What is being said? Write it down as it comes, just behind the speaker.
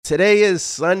Today is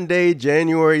Sunday,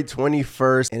 January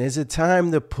 21st, and is it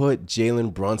time to put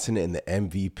Jalen Brunson in the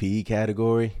MVP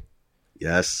category?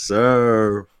 Yes,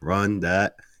 sir. Run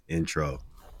that intro.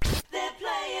 They're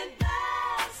playing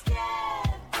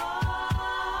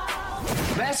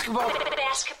basketball.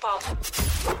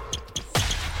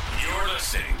 You're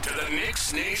listening to the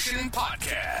Knicks Nation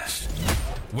podcast,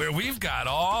 where we've got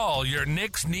all your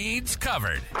Knicks needs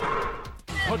covered.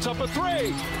 Puts up a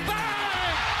three. Bang!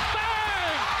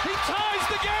 He ties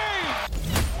the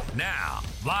game! Now,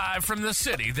 live from the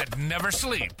city that never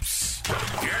sleeps,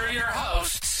 here are your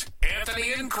hosts,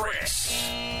 Anthony and Chris.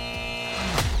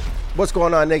 What's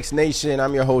going on, Knicks Nation?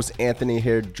 I'm your host, Anthony,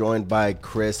 here, joined by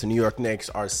Chris. The New York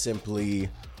Knicks are simply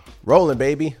rolling,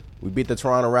 baby. We beat the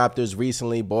Toronto Raptors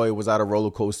recently. Boy, it was out a roller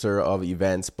coaster of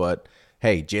events, but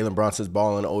hey, Jalen Brunson's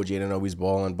balling, OG Anunoby's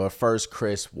balling. But first,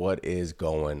 Chris, what is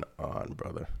going on,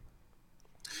 brother?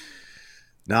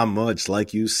 Not much.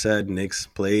 Like you said, Knicks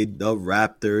played the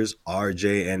Raptors,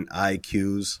 RJ and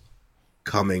IQ's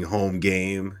coming home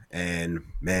game. And,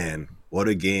 man, what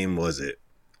a game was it.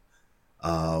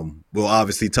 We'll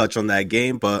obviously touch on that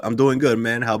game, but I'm doing good,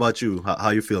 man. How about you? How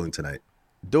you feeling tonight?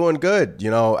 Doing good. You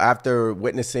know, after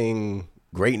witnessing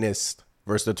greatness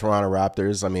versus the Toronto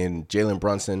Raptors, I mean, Jalen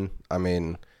Brunson, I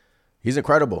mean, he's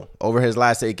incredible. Over his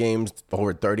last 8 games,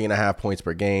 over 30.5 points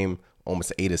per game,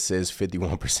 almost 8 assists,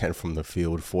 51% from the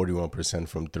field, 41%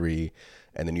 from 3.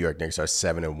 And the New York Knicks are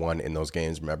 7-1 in those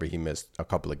games. Remember, he missed a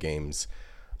couple of games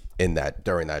during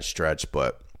that stretch.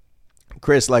 But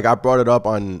Chris, like, I brought it up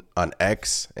on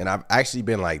X, and I've actually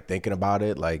been like thinking about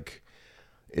it. Like,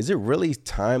 is it really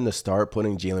time to start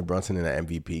putting Jalen Brunson in the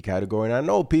MVP category? And I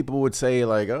know people would say,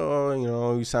 like, oh, you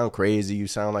know, you sound crazy. You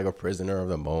sound like a prisoner of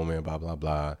the moment, blah, blah,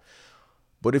 blah.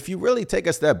 But if you really take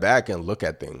a step back and look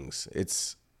at things,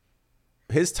 it's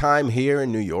his time here in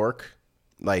New York.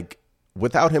 Like,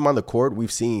 without him on the court,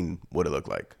 we've seen what it looked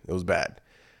like. It was bad.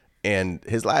 And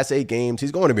his last 8 games,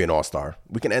 he's going to be an all-star.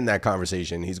 We can end that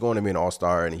conversation. He's going to be an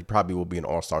all-star, and he probably will be an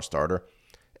all-star starter.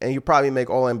 And he'll probably make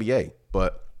all-NBA.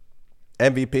 But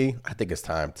MVP, I think it's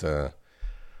time to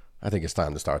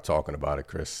start talking about it,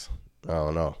 Chris. I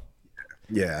don't know.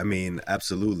 Yeah, I mean,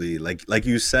 absolutely. Like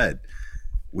you said,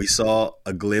 we saw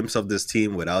a glimpse of this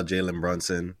team without Jalen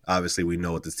Brunson. Obviously, we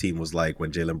know what this team was like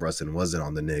when Jalen Brunson wasn't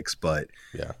on the Knicks. But,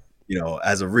 yeah, you know,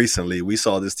 as of recently, we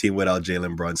saw this team without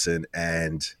Jalen Brunson,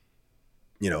 and,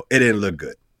 you know, it didn't look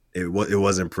good. It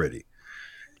wasn't pretty.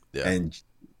 Yeah. And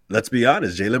let's be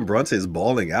honest, Jalen Brunson is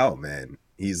balling out, man.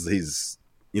 He's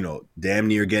you know, damn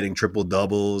near getting triple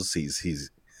doubles.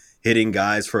 He's hitting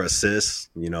guys for assists.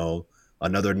 You know,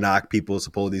 another knock people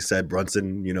supposedly said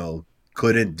Brunson, you know,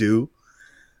 couldn't do.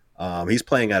 He's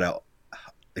playing at an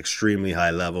extremely high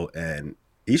level, and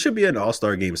he should be an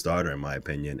all-star game starter, in my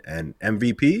opinion. And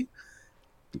MVP,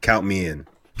 count me in.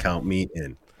 Count me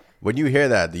in. When you hear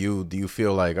that, do you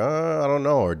feel like, I don't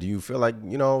know, or do you feel like,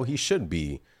 you know, he should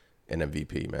be an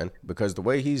MVP, man? Because the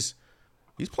way he's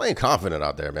playing confident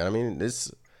out there, man. I mean,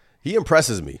 he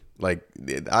impresses me. Like,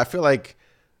 I feel like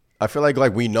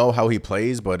we know how he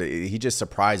plays, but he just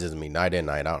surprises me night in,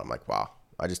 night out. I'm like, wow.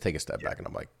 I just take a step back and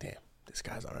I'm like, damn, this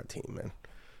guy's on our team, man.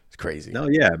 It's crazy. No,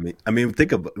 yeah. I mean,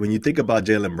 when you think about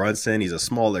Jalen Brunson, he's a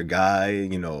smaller guy.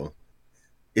 You know,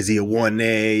 is he a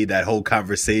 1A? That whole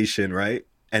conversation, right?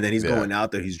 And then he's going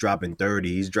out there. He's dropping 30.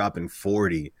 He's dropping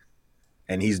 40,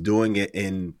 and he's doing it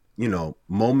in, you know,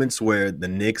 moments where the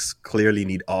Knicks clearly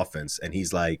need offense, and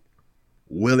he's like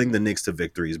willing the Knicks to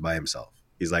victories by himself.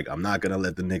 He's like, I'm not gonna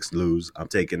let the Knicks lose. I'm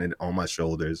taking it on my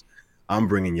shoulders. I'm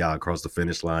bringing y'all across the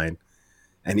finish line,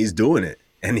 and he's doing it.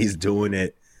 And he's doing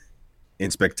it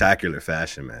in spectacular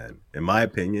fashion, man. In my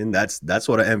opinion, that's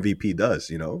what an MVP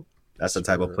does, you know? That's the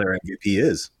type of player MVP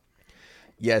is.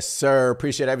 Yes, sir.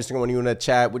 Appreciate every single one of you in the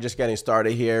chat. We're just getting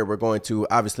started here. We're going to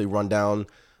obviously run down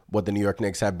what the New York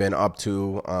Knicks have been up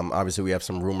to. Obviously, we have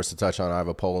some rumors to touch on. I have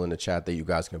a poll in the chat that you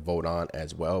guys can vote on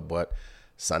as well. But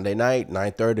Sunday night,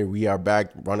 9:30, we are back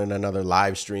running another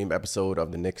live stream episode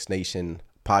of the Knicks Nation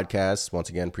podcast. Once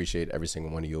again, appreciate every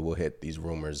single one of you. We'll hit these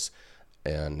rumors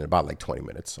in about like 20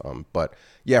 minutes. But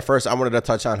yeah, first I wanted to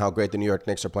touch on how great the New York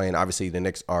Knicks are playing. Obviously, the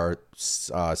Knicks are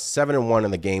 7-1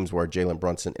 in the games where Jalen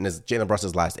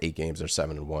Brunson's last 8 games are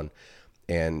 7-1.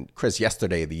 And Chris,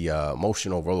 yesterday, the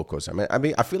emotional roller coaster. I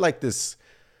mean, I feel like this,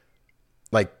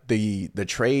 like the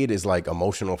trade is like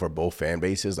emotional for both fan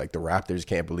bases. Like the Raptors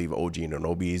can't believe OG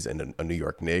Anunoby's and a New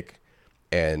York Knick,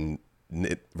 and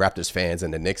Raptors fans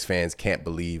and the Knicks fans can't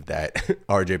believe that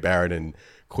RJ Barrett and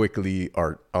Quickly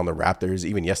are on the Raptors.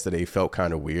 Even yesterday felt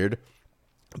kind of weird,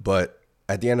 but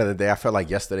at the end of the day, I felt like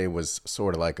yesterday was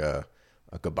sort of like a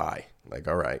goodbye. Like,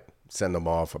 all right, send them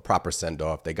off, a proper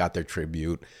send-off. They got their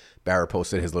tribute. Barrett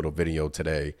posted his little video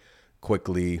today.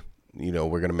 Quickly, we're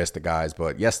going to miss the guys.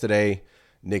 But yesterday,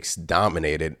 Knicks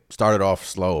dominated. Started off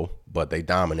slow, but they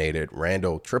dominated.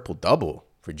 Randle, triple-double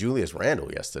for Julius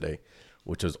Randle yesterday,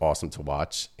 which was awesome to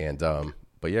watch. And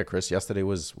but yeah, Chris, yesterday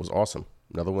was awesome.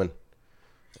 Another win.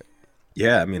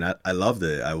 Yeah, I mean, I loved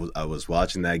it. I was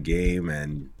watching that game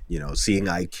and, seeing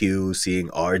IQ, seeing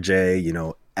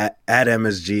RJ, at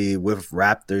MSG with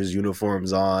Raptors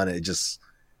uniforms on. It just,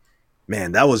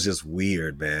 man, that was just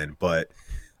weird, man. But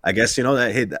I guess,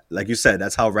 that, hey, like you said,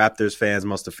 that's how Raptors fans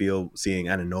must have feel seeing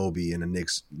Anunoby in a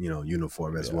Knicks,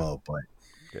 uniform as well. But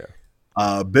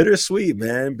yeah, bittersweet,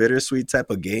 man, bittersweet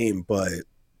type of game. But,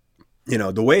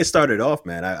 the way it started off,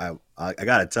 man, I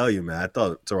got to tell you, man, I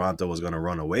thought Toronto was going to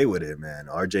run away with it, man.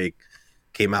 RJ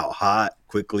came out hot,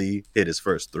 quickly hit his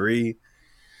first three.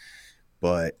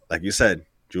 But like you said,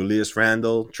 Julius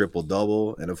Randle,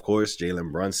 triple-double. And, of course,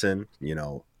 Jalen Brunson,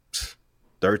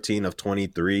 13 of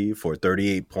 23 for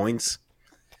 38 points.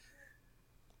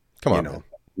 Come on, man.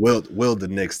 Willed the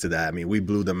Knicks to that. I mean, we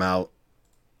blew them out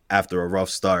after a rough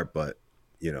start, but,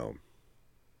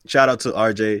 shout out to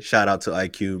RJ, shout out to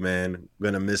IQ, man.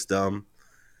 Gonna miss them.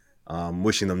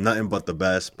 Wishing them nothing but the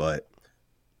best, but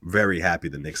very happy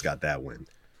the Knicks got that win.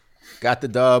 Got the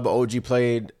dub. OG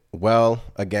played well.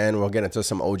 Again, we'll get into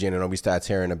some OG and Anunoby stats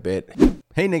here in a bit.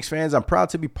 Hey, Knicks fans, I'm proud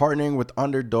to be partnering with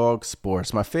Underdog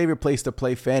Sports, my favorite place to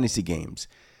play fantasy games.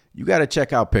 You got to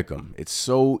check out Pick'em. It's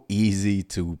so easy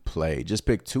to play. Just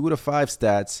pick 2 to 5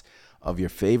 stats of your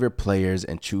favorite players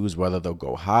and choose whether they'll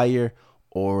go higher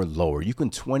or lower. You can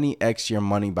 20x your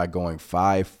money by going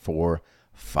 5 for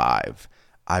 5.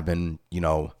 I've been,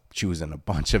 choosing a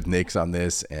bunch of Knicks on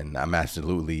this, and I'm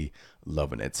absolutely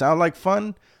loving it. Sound like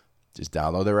fun? Just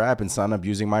download their app and sign up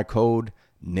using my code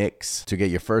Knicks to get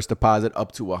your first deposit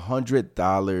up to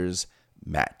 $100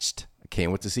 matched. I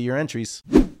can't wait to see your entries.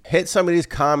 Hit some of these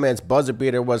comments. Buzzer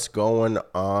beater, what's going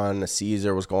on?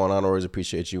 Caesar, what's going on? Always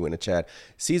appreciate you in the chat.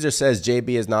 Caesar says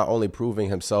JB is not only proving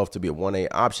himself to be a 1A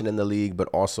option in the league, but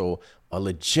also a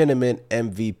legitimate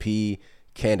MVP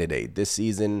candidate. This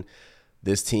season,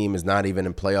 this team is not even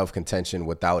in playoff contention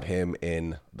without him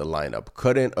in the lineup.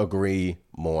 Couldn't agree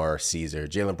more, Caesar.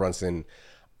 Jalen Brunson,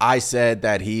 I said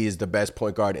that he is the best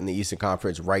point guard in the Eastern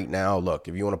Conference right now. Look,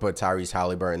 if you want to put Tyrese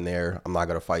Halliburton there, I'm not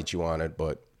going to fight you on it.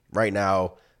 But right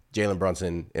now, Jalen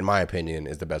Brunson, in my opinion,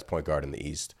 is the best point guard in the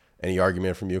East. Any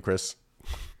argument from you, Chris?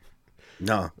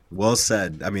 No, well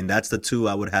said. I mean, that's the two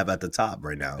I would have at the top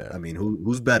right now. Yeah. I mean,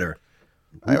 who's better?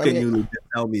 Who can you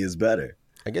tell me is better?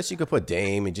 I guess you could put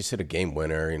Dame and just hit a game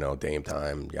winner, Dame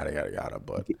time, yada, yada, yada.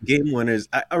 But game winners,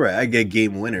 all right, I get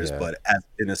game winners, but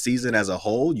in a season as a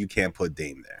whole, you can't put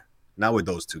Dame there. Not with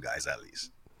those two guys, at least.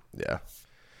 Yeah.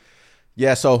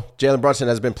 Yeah, so Jalen Brunson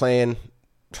has been playing,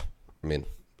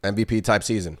 MVP type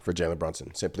season for Jalen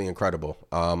Brunson. Simply incredible.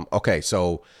 Okay,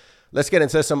 so let's get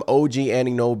into some OG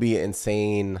Anunoby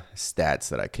insane stats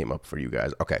that I came up for you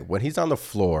guys. Okay, when he's on the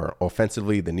floor,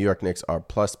 offensively, the New York Knicks are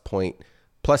plus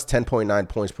 10.9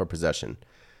 points per possession.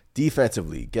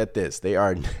 Defensively, get this, they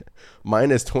are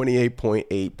minus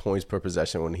 28.8 points per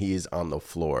possession when he is on the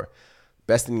floor.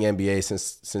 Best in the NBA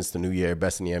since the new year,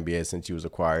 best in the NBA since he was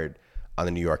acquired on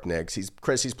the New York Knicks. He's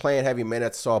playing heavy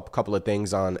minutes. Saw a couple of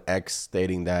things on X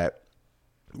stating that,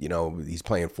 he's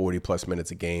playing 40-plus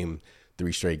minutes a game,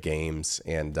 3 straight games.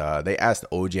 And they asked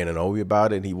OG Anunoby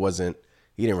about it. He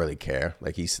didn't really care.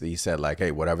 Like he said, like, hey,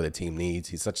 whatever the team needs.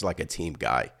 He's such like a team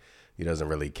guy. He doesn't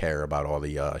really care about all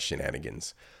the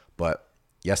shenanigans. But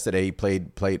yesterday he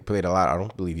played a lot. I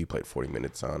don't believe he played 40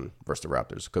 minutes versus the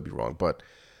Raptors. Could be wrong, but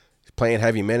he's playing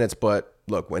heavy minutes. But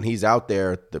look, when he's out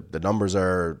there, the numbers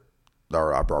are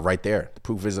right there. The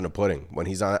proof is in the pudding. When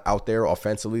he's out there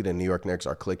offensively, the New York Knicks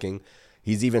are clicking.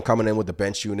 He's even coming in with the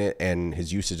bench unit, and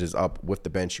his usage is up with the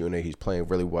bench unit. He's playing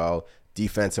really well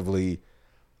defensively.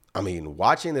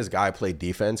 Watching this guy play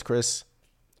defense, Chris,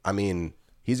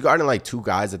 he's guarding like 2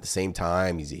 guys at the same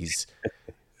time. He's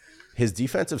his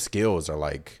defensive skills are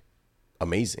like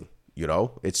amazing.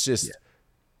 It's just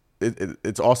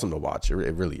it's awesome to watch. It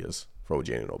really is for OG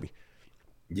Anunoby.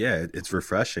 Yeah, it's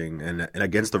refreshing. And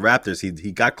against the Raptors,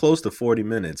 he got close to 40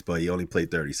 minutes, but he only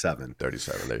played 37.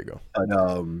 37, there you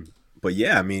go. But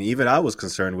yeah, even I was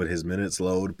concerned with his minutes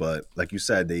load, but like you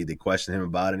said, they questioned him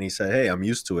about it, and he said, hey, I'm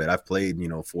used to it. I've played,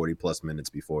 40-plus minutes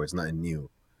before. It's nothing new.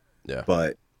 Yeah.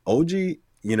 But OG,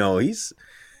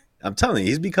 I'm telling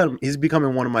you, he's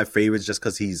becoming one of my favorites just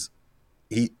because he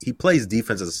plays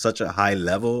defense at such a high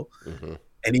level,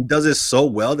 and he does it so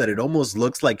well that it almost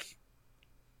looks like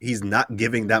he's not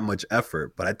giving that much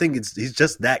effort. But I think he's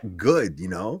just that good,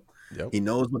 Yep. He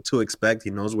knows what to expect. He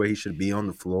knows where he should be on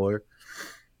the floor.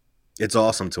 It's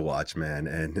awesome to watch, man.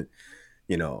 And,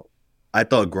 I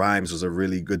thought Grimes was a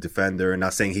really good defender.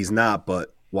 Not saying he's not,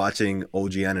 but watching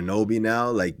OG Anunoby now,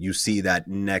 like you see that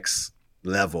next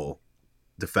level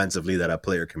defensively that a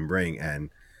player can bring.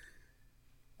 And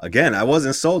again, I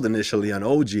wasn't sold initially on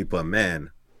OG, but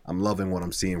man, I'm loving what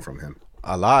I'm seeing from him.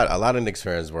 A lot of Knicks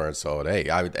fans weren't sold.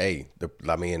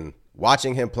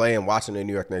 Watching him play and watching the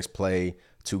New York Knicks play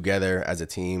together as a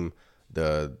team,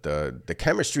 the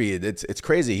chemistry, it's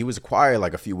crazy. He was acquired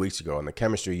like a few weeks ago, and the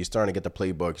chemistry, he's starting to get the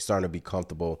playbook, he's starting to be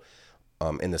comfortable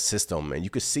in the system, and you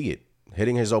could see it.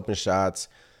 Hitting his open shots,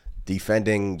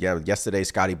 defending. Yeah, yesterday,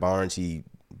 Scotty Barnes,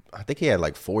 I think he had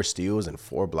like 4 steals and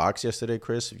 4 blocks yesterday,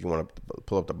 Chris, if you want to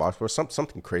pull up the box score,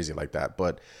 something crazy like that.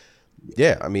 But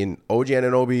yeah, I mean, OG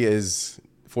Anunoby is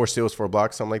 4 steals, 4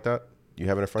 blocks, something like that. You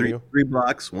have it in front of you? 3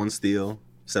 blocks, 1 steal,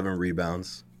 7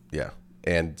 rebounds. Yeah.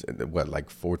 And what,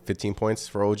 like 15 points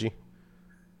for OG?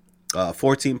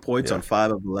 14 points on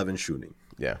 5 of 11 shooting.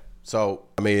 Yeah. So,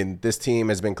 I mean, this team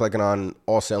has been clicking on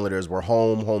all cylinders. We're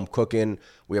home cooking.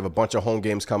 We have a bunch of home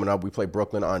games coming up. We play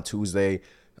Brooklyn on Tuesday.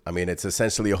 I mean, it's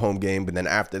essentially a home game. But then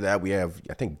after that, we have,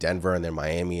 I think, Denver and then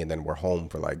Miami. And then we're home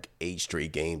for like 8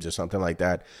 straight games or something like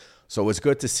that. So it's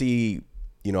good to see,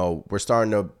 we're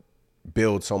starting to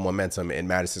build some momentum in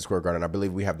Madison Square Garden. I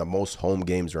believe we have the most home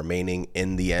games remaining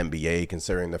in the NBA,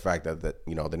 considering the fact that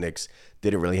the Knicks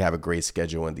didn't really have a great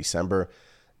schedule in December.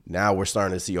 Now we're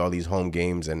starting to see all these home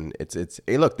games, and it's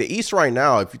hey, look, the East right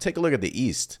now, if you take a look at the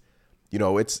East,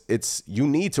 it's you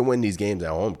need to win these games at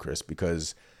home, Chris,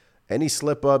 because any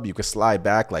slip up, you could slide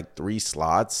back like 3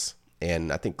 slots,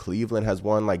 and I think Cleveland has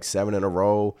won like 7 in a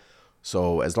row.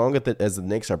 So as long as the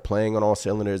Knicks are playing on all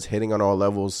cylinders, hitting on all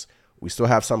levels, we still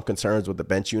have some concerns with the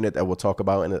bench unit that we'll talk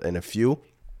about in a few.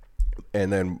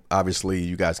 And then obviously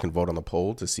you guys can vote on the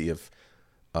poll to see if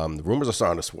the rumors are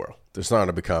starting to swirl. They're starting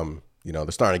to become,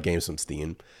 they're starting to gain some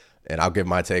steam. And I'll give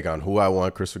my take on who I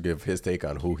want. Chris will give his take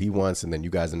on who he wants. And then you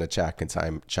guys in the chat can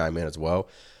chime in as well.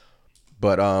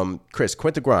 But Chris,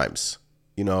 Quentin Grimes,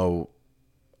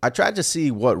 I tried to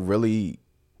see what really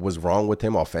was wrong with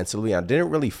him offensively. I didn't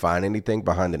really find anything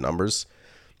behind the numbers.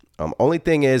 Only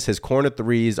thing is his corner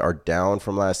threes are down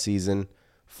from last season,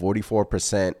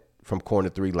 44% from corner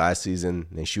 3 last season,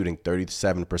 and shooting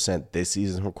 37% this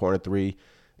season from corner 3.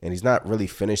 And he's not really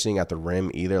finishing at the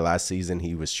rim either. Last season,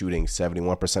 he was shooting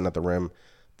 71% at the rim.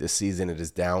 This season, it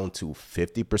is down to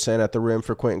 50% at the rim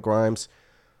for Quentin Grimes.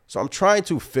 So I'm trying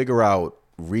to figure out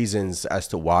reasons as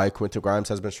to why Quentin Grimes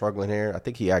has been struggling here. I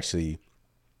think he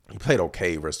played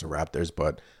okay versus the Raptors,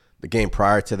 but the game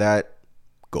prior to that,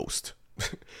 ghost.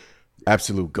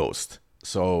 Absolute ghost.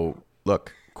 So,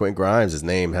 look, Quentin Grimes, his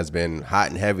name has been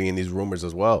hot and heavy in these rumors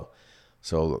as well.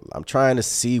 So, I'm trying to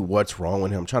see what's wrong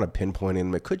with him. I'm trying to pinpoint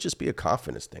him. It could just be a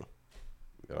confidence thing,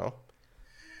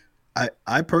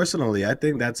 I personally, I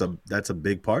think that's a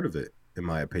big part of it, in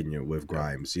my opinion, with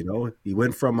Grimes. He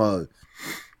went from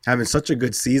having such a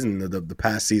good season the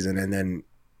past season, and then,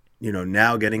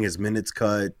 now getting his minutes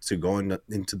cut to going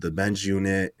into the bench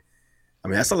unit. I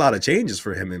mean, that's a lot of changes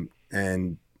for him,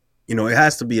 and it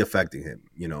has to be affecting him.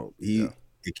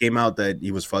 It came out that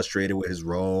he was frustrated with his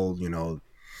role.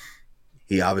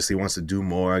 He obviously wants to do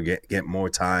more, get more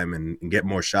time, and get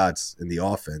more shots in the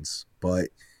offense. But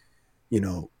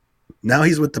now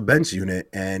he's with the bench unit,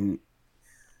 and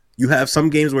you have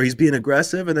some games where he's being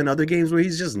aggressive, and then other games where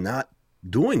he's just not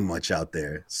doing much out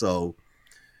there. So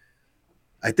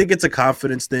I think it's a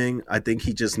confidence thing. I think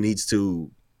he just needs to,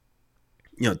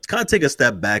 kind of take a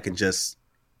step back and just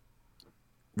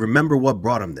remember what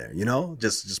brought him there.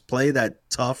 Just play that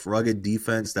tough, rugged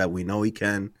defense that we know he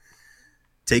can.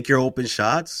 Take your open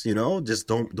shots. Just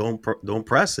don't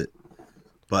press it.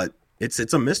 But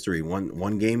it's a mystery.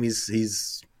 One game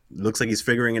he's looks like he's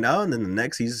figuring it out, and then the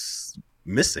next he's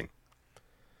missing.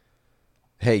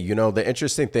 Hey, the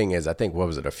interesting thing is, I think, what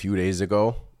was it, a few days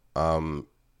ago?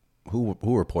 Who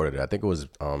reported it? I think it was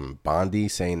Bondi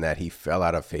saying that he fell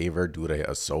out of favor due to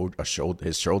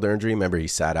his shoulder injury. Remember, he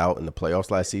sat out in the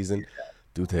playoffs last season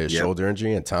due to his shoulder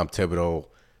injury, and Tom Thibodeau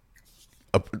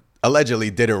allegedly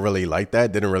didn't really like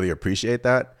that, didn't really appreciate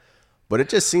that. But it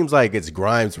just seems like it's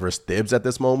Grimes versus Thibs at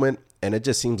this moment, and it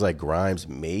just seems like Grimes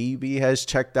maybe has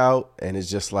checked out and is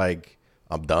just like,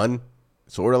 I'm done.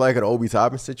 Sort of like an Obi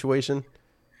Toppin situation.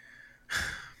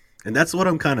 And that's what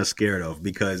I'm kind of scared of,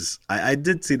 because I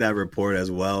did see that report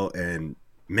as well. And,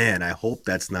 man, I hope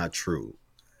that's not true,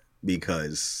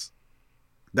 because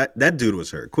that dude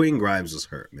was hurt. Quentin Grimes was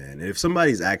hurt, man. And if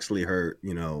somebody's actually hurt,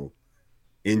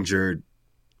 injured,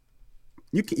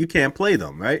 you can't play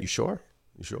them, right? You sure?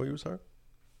 You sure he was hurt?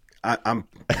 I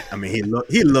mean,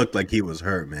 he looked like he was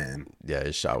hurt, man. Yeah,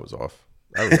 his shot was off.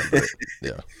 I remember it.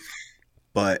 Yeah.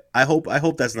 But I hope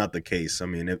that's not the case. I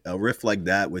mean, if a riff like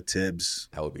that with Tibbs,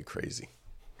 That would be crazy.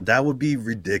 that would be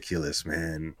ridiculous,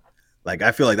 man. Like,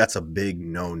 I feel like that's a big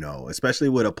no-no, especially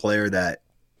with a player that,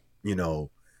 you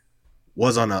know,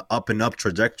 was on a up and up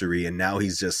trajectory, and now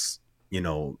he's just, you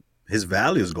know, his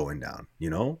value is going down, you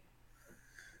know?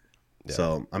 Yeah.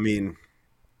 So, I mean,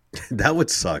 that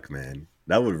would suck, man.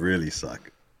 That would really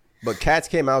suck. But Cats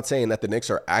came out saying that the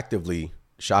Knicks are actively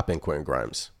shopping Quentin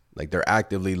Grimes. Like, they're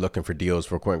actively looking for deals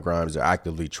for Quentin Grimes. They're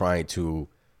actively trying to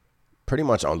pretty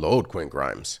much unload Quentin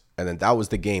Grimes. And then that was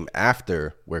the game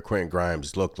after where Quentin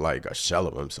Grimes looked like a shell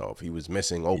of himself. He was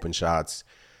missing open shots.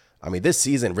 I mean, this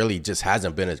season really just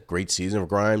hasn't been a great season for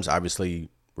Grimes. Obviously,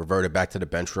 reverted back to the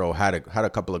bench role. Had a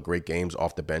couple of great games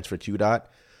off the bench for Q-Dot.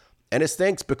 And it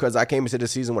stinks because I came into the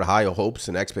season with higher hopes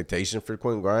and expectation for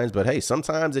Quentin Grimes. But, hey,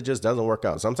 sometimes it just doesn't work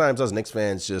out. Sometimes us Knicks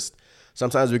fans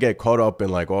sometimes we get caught up in,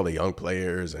 like, all the young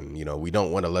players and, you know, we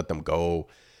don't want to let them go.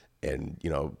 And, you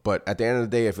know, but at the end of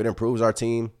the day, if it improves our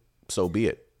team, so be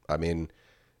it. I mean,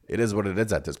 it is what it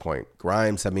is at this point.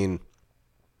 Grimes, I mean,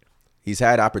 he's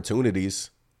had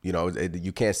opportunities. You know,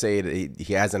 you can't say that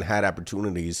he hasn't had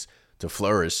opportunities to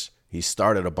flourish. He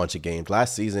started a bunch of games.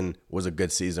 Last season was a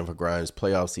good season for Grimes.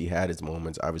 Playoffs, he had his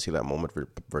moments. Obviously, that moment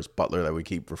versus Butler that we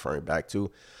keep referring back to.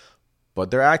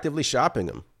 But they're actively shopping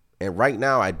him. And right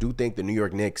now, I do think the New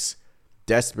York Knicks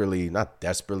not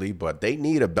desperately, but they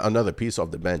need another piece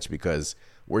off the bench because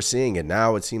we're seeing it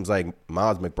now. It seems like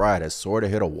Miles McBride has sort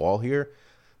of hit a wall here.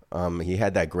 He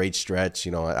had that great stretch.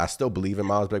 You know, I still believe in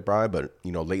Miles McBride, but,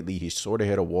 you know, lately he's sort of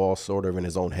hit a wall, sort of in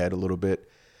his own head a little bit.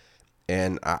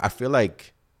 And I feel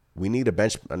like we need to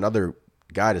bench another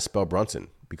guy to spell Brunson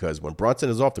because when Brunson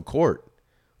is off the court,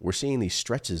 we're seeing these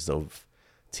stretches of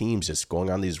teams just going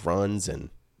on these runs and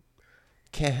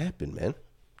it can't happen, man.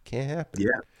 Can't happen.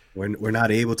 Yeah. We're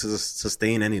not able to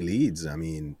sustain any leads. I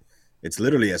mean, it's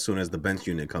literally as soon as the bench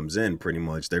unit comes in, pretty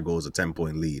much there goes a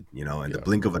 10-point lead, you know, in the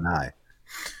blink of an eye.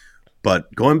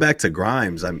 But going back to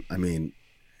Grimes, I mean,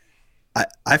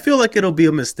 I feel like it'll be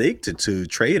a mistake to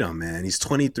trade him, man. He's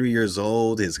 23 years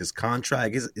old. His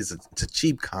contract it's a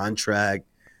cheap contract,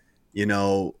 you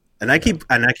know. And I keep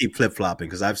flip flopping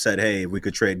because I've said, hey, if we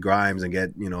could trade Grimes and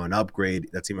get, you know, an upgrade,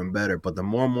 that's even better. But the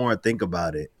more and more I think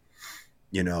about it,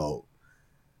 you know,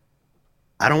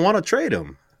 I don't want to trade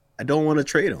him. I don't want to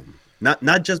trade him.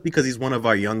 Not just because he's one of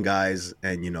our young guys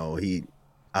and, you know, he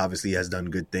obviously has done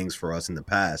good things for us in the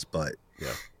past, but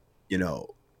you know,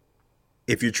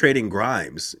 if you're trading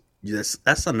Grimes,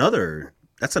 that's another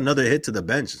hit to the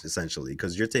bench essentially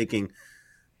because you're taking,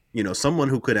 you know, someone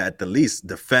who could at the least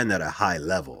defend at a high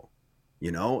level,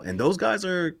 you know, and those guys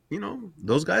are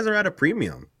at a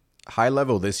premium. High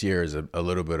level this year is a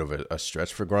little bit of a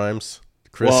stretch for Grimes.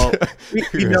 Chris.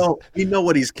 Well, we know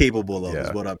what he's capable of,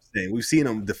 is what I'm saying. We've seen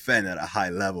him defend at a high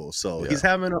level. So he's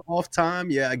having an off time.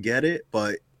 Yeah, I get it.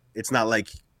 But it's not like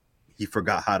he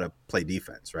forgot how to play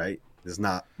defense, right? It's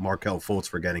not Markelle Fultz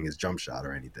forgetting his jump shot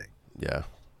or anything. Yeah.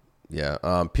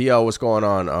 Yeah. PL, what's going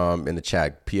on in the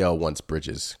chat? PL wants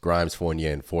Bridges. Grimes,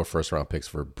 Fournier, and 4 first-round picks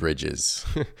for Bridges.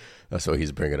 That's what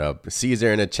he's bringing up.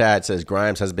 Caesar in the chat says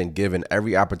Grimes has been given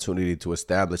every opportunity to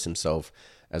establish himself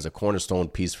as a cornerstone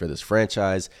piece for this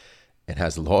franchise and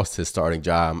has lost his starting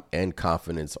job and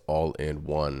confidence all in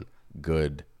one.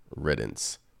 Good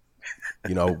riddance.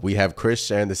 You know, we have Chris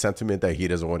sharing the sentiment that he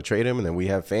doesn't want to trade him, and then we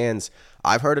have fans.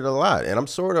 I've heard it a lot, and I'm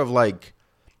sort of like,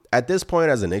 at this point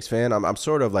as a Knicks fan, I'm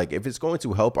sort of like, if it's going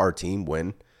to help our team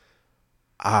win,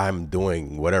 I'm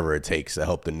doing whatever it takes to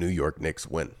help the New York Knicks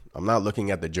win. I'm not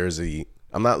looking at the jersey.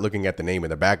 I'm not looking at the name in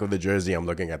the back of the jersey. I'm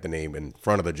looking at the name in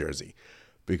front of the jersey.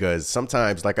 Because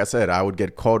sometimes, like I said, I would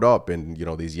get caught up in, you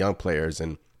know, these young players.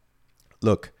 And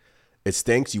look, it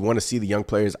stinks. You want to see the young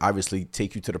players obviously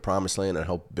take you to the promised land and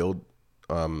help build,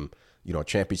 you know, a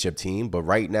championship team. But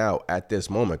right now, at this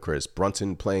moment, Chris,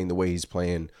 Brunson playing the way he's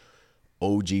playing,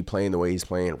 OG playing the way he's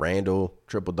playing, Randall,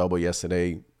 triple-double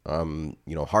yesterday. You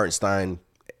know, Hartenstein,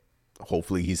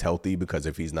 hopefully he's healthy because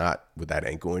if he's not with that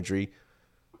ankle injury,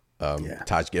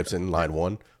 Taj Gibson, line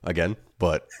 1 again.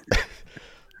 But...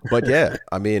 But yeah,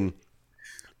 I mean,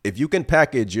 if you can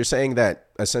package, you're saying that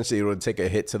essentially it would take a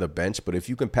hit to the bench, but if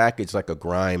you can package like a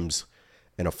Grimes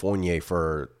and a Fournier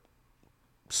for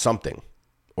something,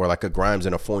 or like a Grimes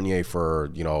and a Fournier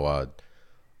for, you know, I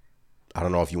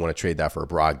don't know if you want to trade that for a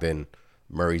Brogdon.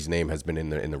 Murray's name has been in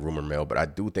the rumor mill, but I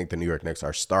do think the New York Knicks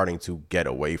are starting to get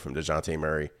away from DeJounte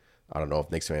Murray. I don't know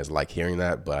if Knicks fans like hearing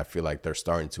that, but I feel like they're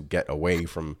starting to get away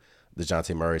from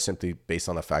DeJounte Murray simply based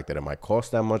on the fact that it might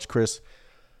cost that much, Chris.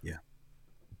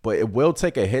 but it will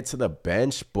take a hit to the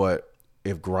bench. But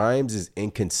if Grimes is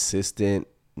inconsistent,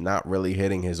 not really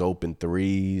hitting his open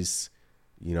threes,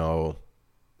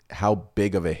 how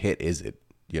big of a hit is it?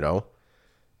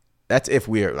 That's if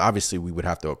we would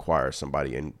have to acquire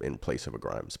somebody in place of a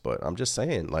Grimes. But I'm just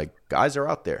saying, like, guys are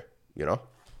out there,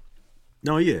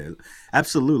 No, yeah,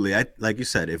 absolutely. Like you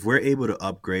said, if we're able to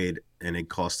upgrade and it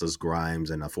costs us Grimes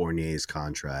and a Fournier's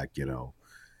contract,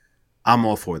 I'm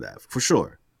all for that, for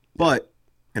sure. But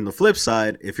on the flip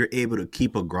side, if you're able to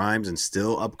keep a Grimes and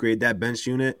still upgrade that bench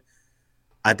unit,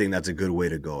 I think that's a good way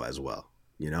to go as well.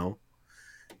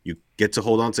 You get to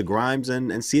hold on to Grimes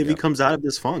and see if he comes out of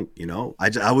this funk.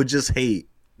 I would just hate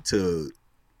to,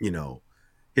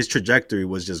 his trajectory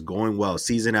was just going well.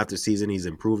 Season after season, he's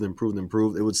improved.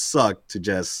 It would suck to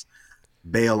just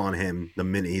bail on him the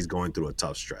minute he's going through a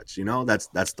tough stretch.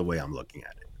 That's the way I'm looking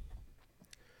at it.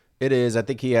 It is. I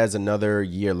think he has another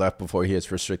year left before he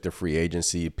hits restricted free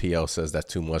agency. PL says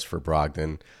that's too much for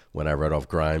Brogdon when I read off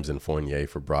Grimes and Fournier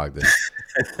for Brogdon.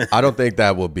 I don't think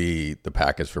that will be the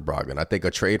package for Brogdon. I think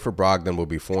a trade for Brogdon will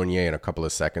be Fournier and a couple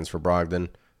of seconds for Brogdon.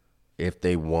 If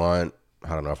they want,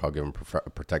 I don't know if I'll give him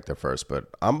protector first, but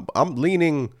I'm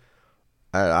leaning.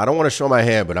 I don't want to show my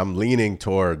hand, but I'm leaning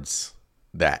towards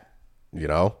that,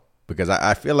 because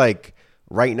I feel like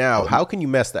right now, how can you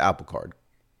mess the apple cart?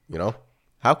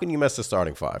 How can you mess the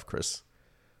starting five, Chris?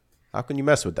 How can you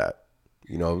mess with that?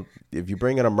 If you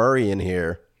bring in a Murray in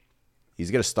here, he's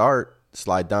going to start,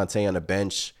 slide Dante on the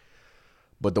bench.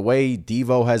 But the way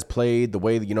Devo has played, the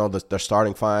way, the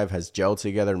starting five has gelled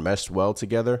together, meshed well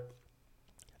together,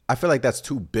 I feel like that's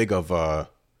too big of a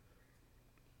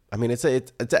 – it's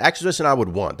an acquisition I would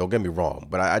want. Don't get me wrong.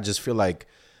 But I just feel like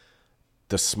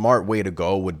the smart way to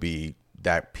go would be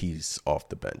that piece off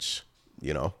the bench,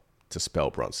 to spell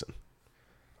Brunson.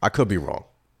 I could be wrong.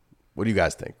 What do you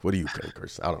guys think? What do you think,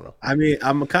 Chris? I don't know.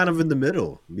 I'm kind of in the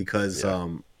middle because,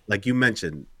 like you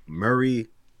mentioned, Murray,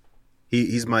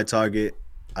 he's my target.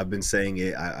 I've been saying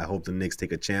it. I hope the Knicks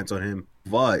take a chance on him.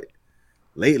 But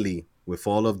lately, with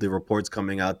all of the reports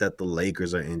coming out that the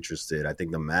Lakers are interested, I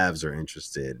think the Mavs are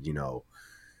interested.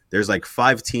 There's like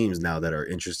 5 teams now that are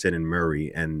interested in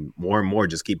Murray, and more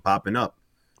just keep popping up.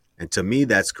 And to me,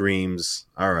 that screams,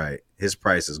 all right, his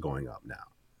price is going up now.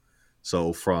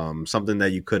 So from something that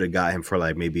you could have got him for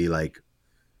like maybe like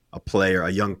a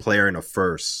young player in a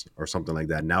first or something like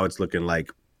that, now it's looking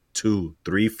like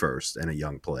 2-3 firsts and a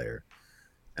young player.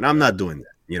 And I'm not doing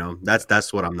that.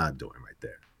 That's what I'm not doing right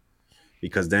there.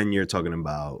 Because then you're talking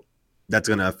about that's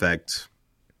going to affect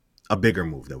a bigger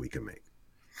move that we can make.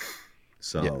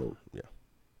 So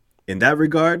in that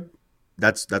regard,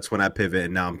 that's when I pivot.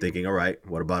 And now I'm thinking, all right,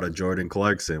 what about a Jordan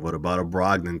Clarkson? What about a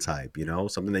Brogdon type?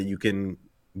 Something that you can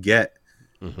get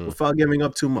without giving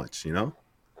up too much, Well,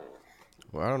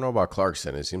 I don't know about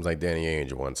Clarkson. It seems like Danny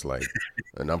Ainge wants like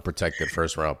an unprotected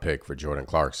first round pick for Jordan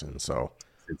Clarkson. So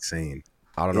it's insane.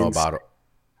 I don't know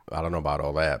about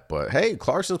all that, but hey,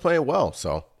 Clarkson's playing well.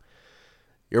 So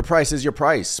your price is your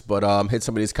price. But hit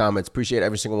some of these comments. Appreciate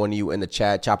every single one of you in the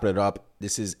chat chopping it up.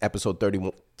 This is episode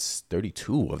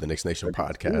 32 of the Knicks Nation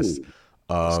podcast.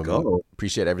 Let's go.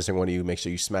 Appreciate every single one of you. Make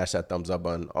sure you smash that thumbs up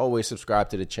button. Always subscribe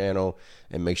to the channel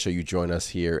and make sure you join us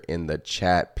here in the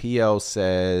chat. PL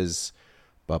says,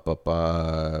 I'm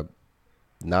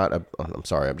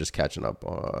sorry, I'm just catching up.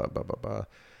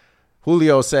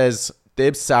 Julio says,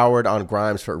 Thibs soured on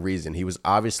Grimes for a reason. He was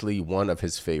obviously one of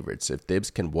his favorites. If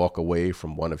Thibs can walk away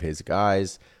from one of his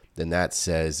guys, then that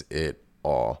says it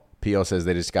all. PL says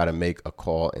they just got to make a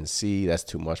call and see. That's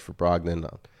too much for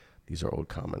Brogdon. These are old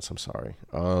comments. I'm sorry.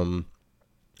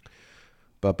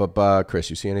 Chris,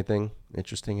 you see anything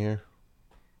interesting here?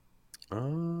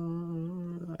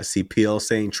 I see PL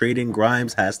saying trading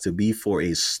Grimes has to be for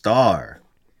a star.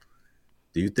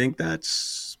 Do you think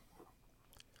that's...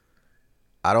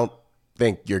 I don't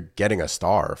think you're getting a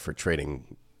star for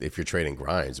trading if you're trading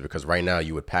Grimes, because right now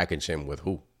you would package him with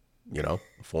who?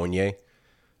 Fournier?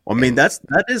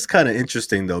 That is kind of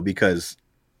interesting, though, because...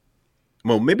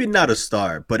 Well, maybe not a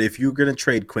star, but if you're going to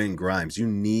trade Quinn Grimes, you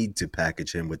need to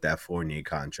package him with that Fournier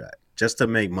contract just to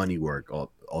make money work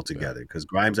altogether. Because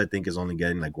Grimes, I think, is only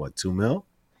getting like, what, $2 million?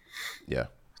 Yeah.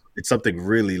 It's something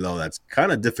really low that's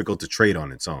kind of difficult to trade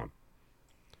on its own.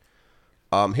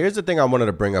 Here's the thing I wanted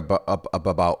to bring up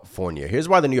about Fournier. Here's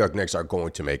why the New York Knicks are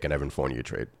going to make an Evan Fournier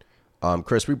trade.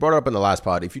 Chris, we brought it up in the last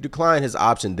pod. If you decline his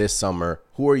option this summer,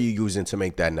 who are you using to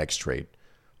make that next trade?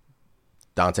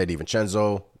 Dante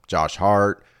DiVincenzo? Josh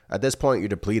Hart. At this point, you're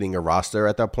depleting your roster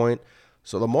at that point.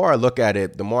 So the more I look at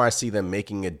it, the more I see them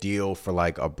making a deal for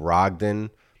like a Brogdon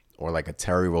or like a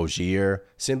Terry Rozier,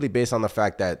 simply based on the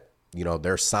fact that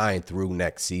they're signed through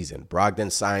next season.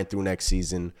 Brogdon signed through next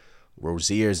season.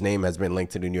 Rozier's name has been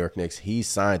linked to the New York Knicks. He's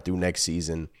signed through next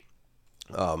season.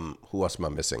 Who else am I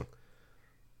missing?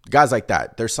 Guys like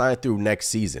that, they're signed through next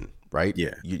season, right?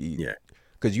 Yeah.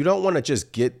 Because you don't want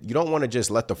to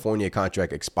just let the Fournier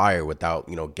contract expire without,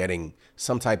 getting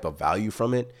some type of value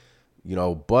from it.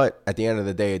 But at the end of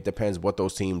the day, it depends what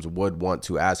those teams would want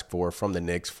to ask for from the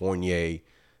Knicks, Fournier,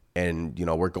 and,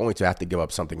 we're going to have to give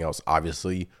up something else,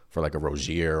 obviously, for like a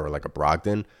Rozier or like a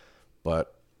Brogdon.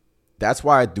 But that's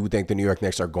why I do think the New York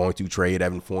Knicks are going to trade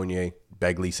Evan Fournier.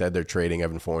 Begley said they're trading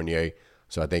Evan Fournier.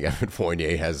 So I think Evan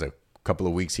Fournier has a couple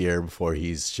of weeks here before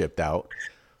he's shipped out.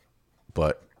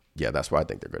 But, yeah, that's why I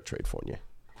think they're going to trade Fournier.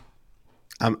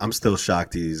 I'm still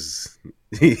shocked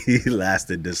he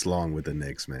lasted this long with the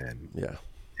Knicks, man. Yeah.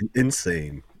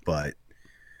 Insane. But,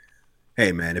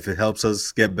 hey, man, if it helps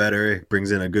us get better,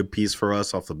 brings in a good piece for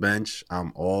us off the bench,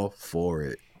 I'm all for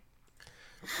it.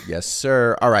 Yes,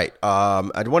 sir. All right.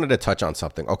 I wanted to touch on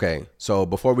something. Okay, so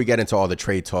before we get into all the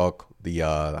trade talk,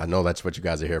 I know that's what you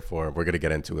guys are here for. We're going to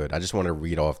get into it. I just want to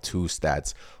read off 2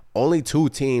 stats. Only 2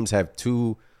 teams have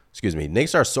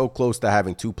Knicks are so close to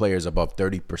having 2 players above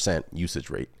 30%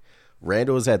 usage rate.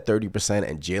 Randall is at 30%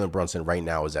 and Jalen Brunson right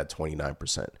now is at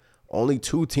 29%. Only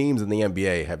 2 teams in the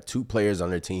NBA have 2 players on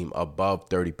their team above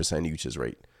 30% usage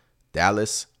rate.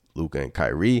 Dallas, Luka and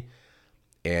Kyrie,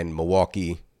 and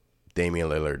Milwaukee, Damian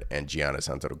Lillard and Giannis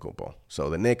Antetokounmpo. So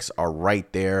the Knicks are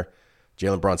right there.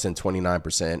 Jalen Brunson,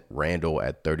 29%, Randall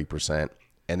at 30%.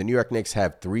 And the New York Knicks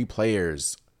have 3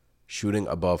 players shooting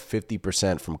above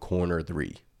 50% from corner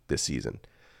 3 this season.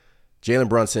 Jalen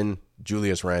Brunson,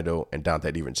 Julius Randle, and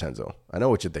Dante DiVincenzo. I know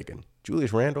what you're thinking.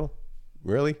 Julius Randle?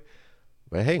 Really?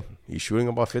 But hey, he's shooting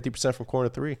about 50% from corner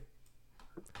 3.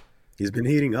 He's been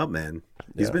heating up, man.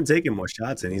 He's been taking more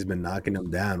shots and he's been knocking them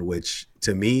down, which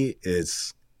to me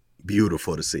is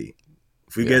beautiful to see.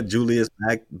 If we get Julius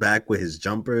back with his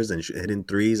jumpers and hitting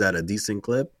threes at a decent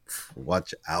clip,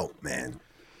 watch out, man.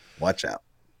 Watch out.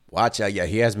 Watch out. Yeah,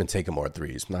 he has been taking more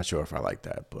threes. I'm not sure if I like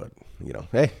that, but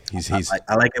hey, he's.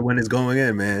 I like it when it's going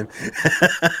in, man.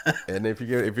 And if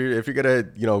you're gonna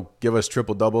give us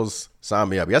triple doubles, sign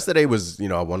me up. Yesterday was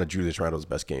one of Julius Randle's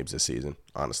best games this season.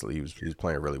 Honestly, he was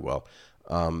playing really well.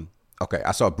 Okay,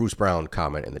 I saw Bruce Brown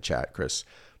comment in the chat, Chris.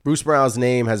 Bruce Brown's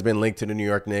name has been linked to the New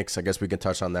York Knicks. I guess we can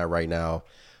touch on that right now.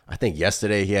 I think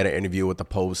yesterday he had an interview with the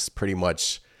Post, pretty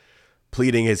much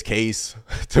pleading his case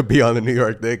to be on the New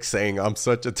York Knicks, saying, I'm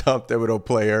such a top Thibodeau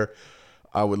player.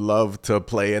 I would love to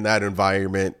play in that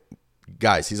environment.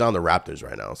 Guys, he's on the Raptors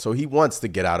right now. So he wants to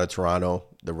get out of Toronto.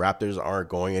 The Raptors aren't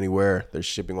going anywhere. They're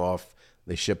shipping off.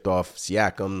 They shipped off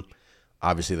Siakam.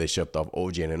 Obviously, they shipped off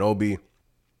OG and Anunoby.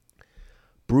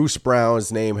 Bruce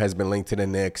Brown's name has been linked to the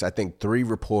Knicks. I think 3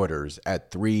 reporters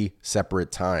at 3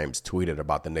 separate times tweeted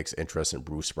about the Knicks' interest in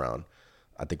Bruce Brown.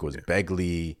 I think it was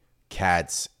Begley,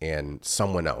 Katz, and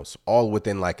someone else. All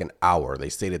within like an hour, they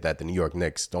stated that the New York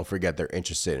Knicks, don't forget, they're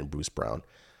interested in Bruce Brown.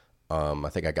 I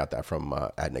think I got that from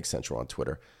at Knicks Central on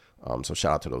Twitter. So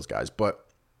shout out to those guys. But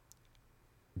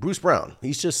Bruce Brown,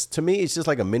 to me, it's just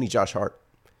like a mini Josh Hart.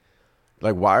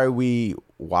 Like, why,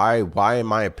 in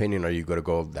my opinion, are you going to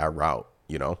go that route?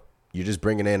 You're just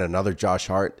bringing in another Josh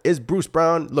Hart. Is Bruce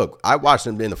Brown? Look, I watched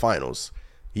him in the finals.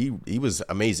 He was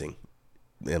amazing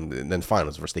in the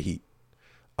finals versus the Heat.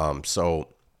 So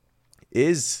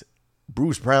is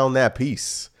Bruce Brown that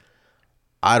piece?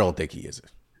 I don't think he is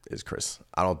Chris.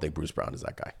 I don't think Bruce Brown is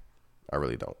that guy. I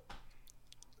really don't.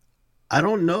 I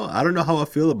don't know. I don't know how I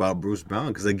feel about Bruce Brown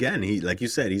because, again, he, like you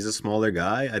said, he's a smaller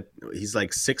guy. He's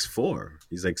like 6'4".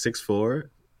 He's like 6'4".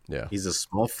 Yeah, he's a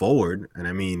small forward, and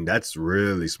I mean that's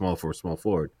really small for a small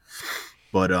forward.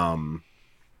 But I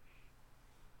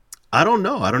don't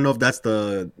know. I don't know if that's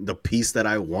the piece that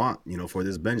I want, for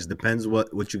this bench. Depends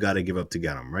what you got to give up to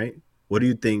get him, right? What do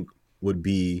you think would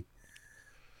be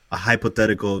a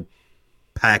hypothetical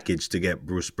package to get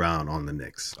Bruce Brown on the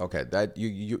Knicks? Okay, that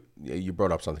you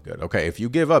brought up something good. Okay, if you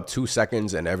give up 2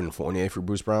 seconds and Evan Fournier for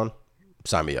Bruce Brown,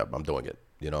 sign me up. I'm doing it.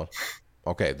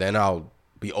 Okay, then I'll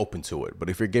be open to it. But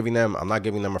if you're giving them, I'm not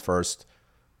giving them a first,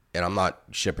 and I'm not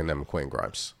shipping them Quentin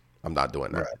Grimes. I'm not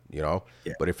doing that, Yeah,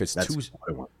 but if it's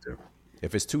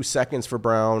if it's 2 seconds for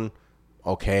Brown,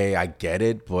 okay, I get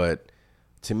it. But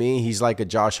to me, he's like a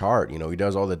Josh Hart. He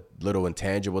does all the little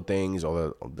intangible things,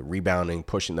 all the rebounding,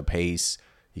 pushing the pace.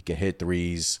 He can hit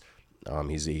threes.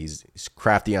 He's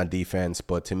crafty on defense.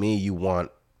 But to me, you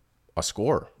want a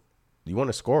scorer. You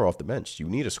want a scorer off the bench. You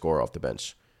need a scorer off the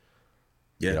bench.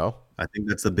 Yeah, I think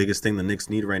that's the biggest thing the Knicks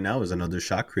need right now is another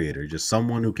shot creator, just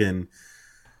someone who can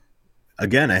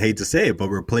again, I hate to say it, but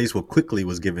replace what Quickly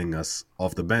was giving us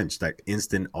off the bench, that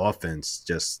instant offense,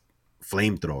 just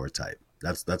flamethrower type.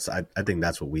 I think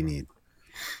that's what we need.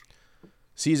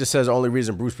 Caesar says the only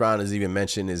reason Bruce Brown is even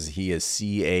mentioned is he is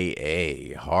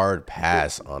CAA. Hard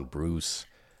pass on Bruce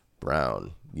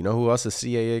Brown. You know who else is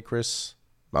CAA, Chris?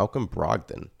 Malcolm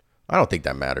Brogdon. I don't think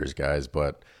that matters, guys,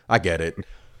 but I get it.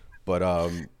 But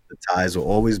the ties will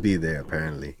always be there,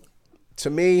 apparently. To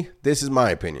me, this is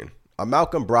my opinion. A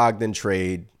Malcolm Brogdon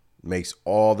trade makes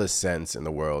all the sense in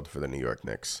the world for the New York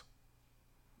Knicks.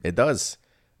 It does.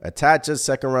 Attach a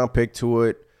second-round pick to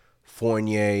it,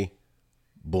 Fournier,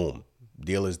 boom.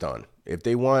 Deal is done. If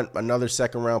they want another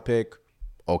second-round pick,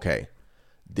 okay.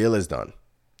 Deal is done.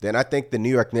 Then I think the New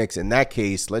York Knicks, in that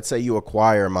case, let's say you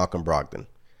acquire Malcolm Brogdon.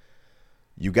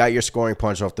 You got your scoring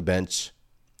punch off the bench.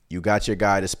 You got your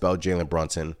guy to spell Jalen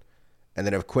Brunson. And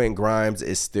then if Quentin Grimes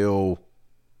still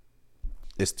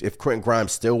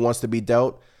wants to be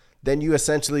dealt, then you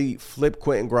essentially flip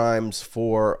Quentin Grimes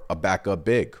for a backup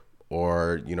big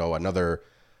or, another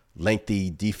lengthy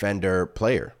defender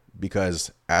player.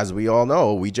 Because as we all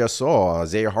know, we just saw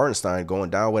Isaiah Hartenstein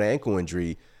going down with an ankle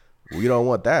injury. We don't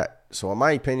want that. So in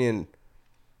my opinion,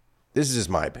 this is just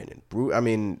my opinion.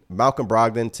 Malcolm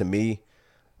Brogdon, to me,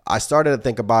 I started to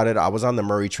think about it. I was on the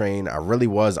Murray train. I really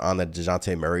was on the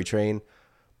DeJounte Murray train.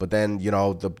 But then,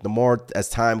 the more as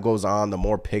time goes on, the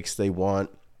more picks they want.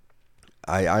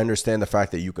 I understand the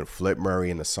fact that you can flip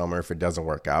Murray in the summer if it doesn't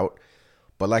work out.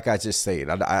 But like I just said,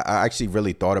 I actually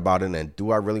really thought about it. And do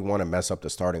I really want to mess up the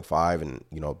starting five and,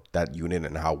 that unit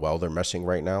and how well they're meshing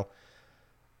right now?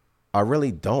 I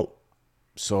really don't.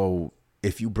 So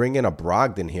if you bring in a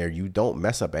Brogdon here, you don't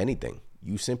mess up anything.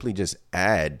 You simply just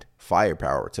add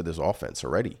firepower to this offense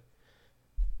already.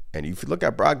 And if you look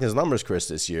at Brogdon's numbers, Chris,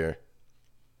 this year,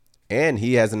 and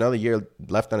he has another year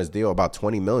left on his deal, about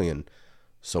 $20 million.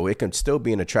 So it can still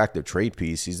be an attractive trade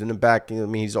piece. He's in the back.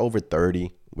 He's over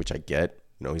 30, which I get.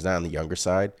 He's not on the younger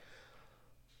side.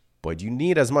 But you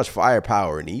need as much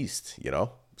firepower in East,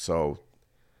 So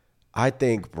I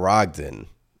think Brogdon,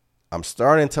 I'm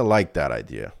starting to like that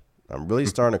idea. I'm really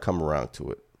starting to come around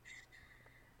to it.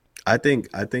 I think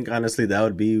honestly that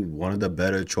would be one of the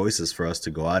better choices for us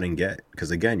to go out and get.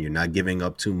 Because again, you're not giving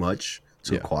up too much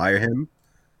to acquire him.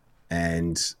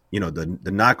 And,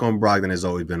 the knock on Brogdon has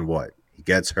always been what? He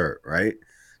gets hurt, right?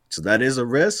 So that is a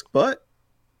risk. But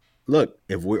look,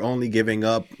 if we're only giving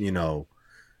up,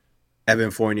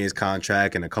 Evan Fournier's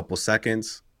contract in a couple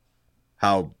seconds,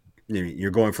 how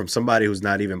you're going from somebody who's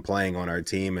not even playing on our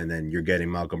team and then you're getting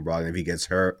Malcolm Brogdon if he gets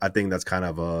hurt, I think that's kind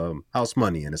of house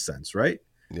money in a sense, right?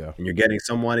 Yeah. And you're getting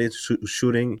someone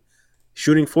shooting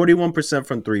 41%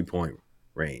 from 3-point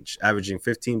range, averaging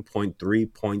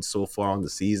 15.3 points so far on the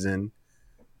season,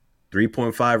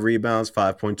 3.5 rebounds,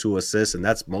 5.2 assists, and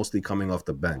that's mostly coming off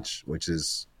the bench, which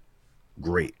is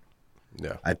great.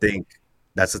 Yeah. I think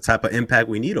that's the type of impact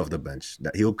we need off the bench.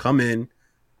 That he'll come in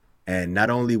and not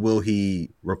only will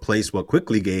he replace what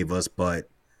Quickly gave us, but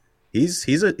he's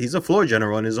a floor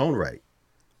general in his own right.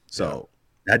 So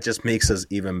that just makes us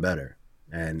even better.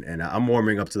 And I'm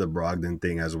warming up to the Brogdon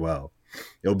thing as well.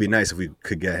 It would be nice if we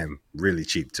could get him really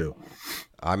cheap too.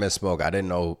 I misspoke. I didn't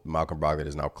know Malcolm Brogdon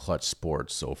is now Clutch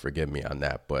Sports, so forgive me on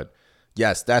that. But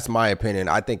yes, that's my opinion.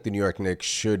 I think the New York Knicks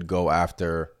should go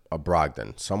after a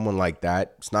Brogdon. Someone like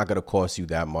that. It's not going to cost you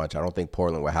that much. I don't think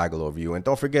Portland will haggle over you. And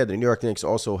don't forget, the New York Knicks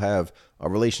also have a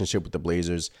relationship with the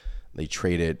Blazers. They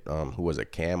traded, who was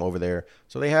it, Cam over there.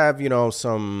 So they have,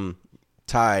 some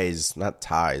ties, not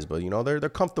ties, but, they're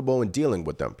comfortable in dealing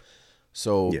with them.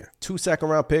 So 2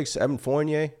 second-round picks, Evan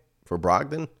Fournier for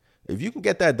Brogdon. If you can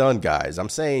get that done, guys, I'm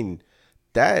saying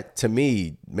that, to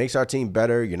me, makes our team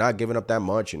better. You're not giving up that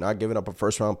much. You're not giving up a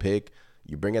first-round pick.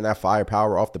 You're bringing that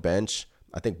firepower off the bench.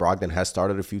 I think Brogdon has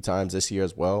started a few times this year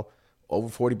as well. Over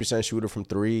 40% shooter from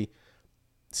 3.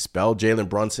 Spell Jalen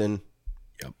Brunson.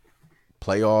 Yep.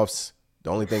 Playoffs.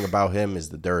 The only thing about him is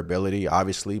the durability,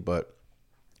 obviously, but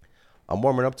I'm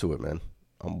warming up to it, man.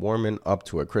 I'm warming up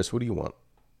to it. Chris, who do you want?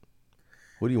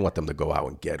 Who do you want them to go out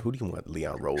and get? Who do you want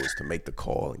Leon Rose to make the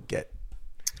call and get?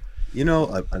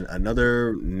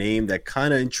 Another name that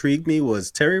kind of intrigued me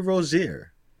was Terry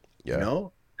Rozier. Yeah.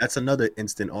 That's another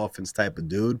instant offense type of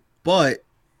dude, but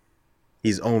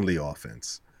he's only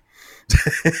offense.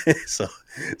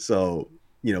 So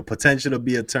potential to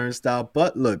be a turnstile.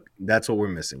 But look, that's what we're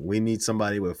missing. We need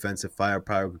somebody with offensive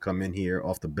firepower who can come in here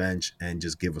off the bench and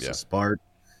just give us a spark.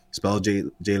 Spell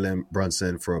Jalen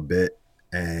Brunson for a bit,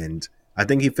 and I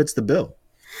think he fits the bill.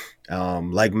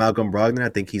 Like Malcolm Brogdon, I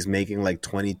think he's making like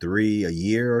 23 a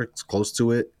year. It's close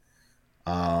to it.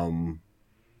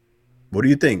 What do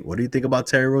you think? What do you think about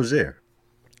Terry Rozier?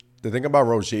 The thing about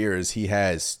Rozier is he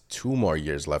has 2 more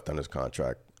years left on his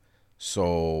contract.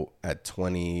 So at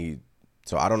 20,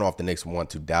 so I don't know if the Knicks want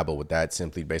to dabble with that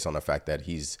simply based on the fact that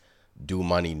he's due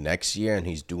money next year and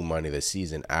he's due money the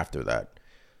season after that.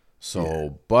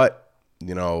 So, but,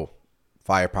 you know,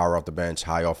 firepower off the bench,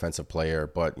 high offensive player,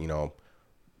 but, you know,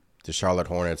 the Charlotte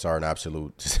Hornets are an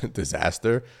absolute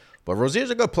disaster. But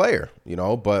Rozier's a good player, you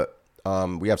know, but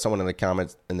we have someone in the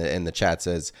comments in the chat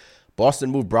says,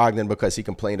 Boston moved Brogdon because he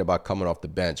complained about coming off the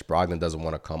bench. Brogdon doesn't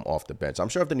want to come off the bench. I'm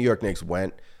sure if the New York Knicks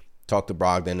went, talked to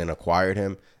Brogdon and acquired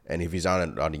him, and if he's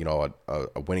on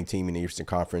a winning team in the Eastern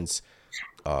Conference,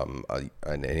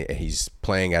 and he's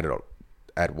playing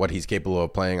at what he's capable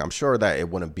of playing, I'm sure that it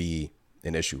wouldn't be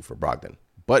an issue for Brogdon.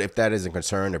 But if that is a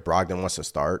concern, if Brogdon wants to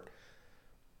start,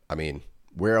 I mean,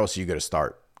 where else are you going to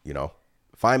start? You know,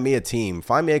 find me a team,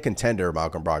 find me a contender,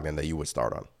 Malcolm Brogdon, that you would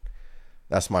start on.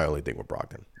 That's my only thing with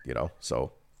Brogdon, you know.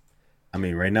 So, I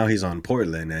mean, right now he's on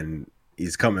Portland and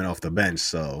he's coming off the bench.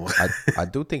 So I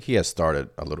do think he has started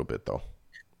a little bit though.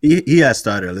 He has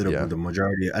started a little bit. The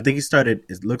majority, I think he started.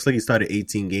 It looks like he started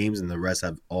 18 games, and the rest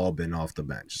have all been off the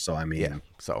bench. So I mean,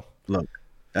 So look,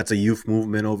 that's a youth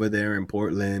movement over there in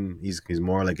Portland. He's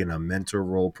more like in a mentor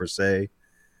role per se.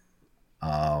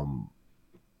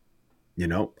 You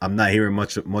know, I'm not hearing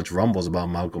much rumbles about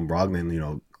Malcolm Brogdon, you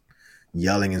know,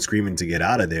 yelling and screaming to get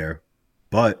out of there.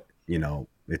 But, you know,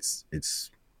 it's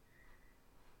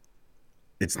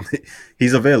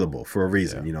he's available for a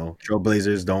reason, you know.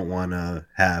 Trailblazers don't want to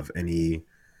have any,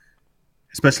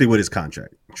 especially with his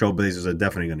contract. Trailblazers are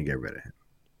definitely going to get rid of him.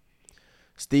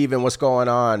 Steven, what's going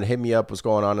on? Hit me up. What's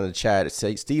going on in the chat?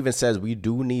 Steven says we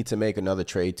do need to make another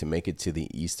trade to make it to the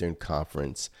Eastern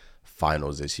Conference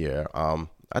Finals this year.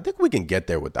 I think we can get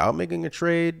there without making a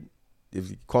trade,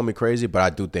 if you call me crazy, but I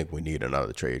do think we need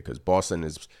another trade because Boston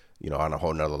is, you know, on a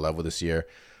whole nother level this year.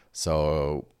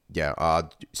 So, yeah.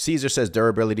 Caesar says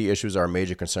durability issues are a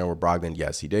major concern with Brogdon.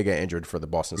 Yes, he did get injured for the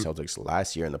Boston Celtics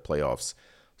last year in the playoffs.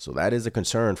 So that is a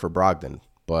concern for Brogdon.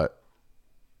 But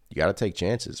you got to take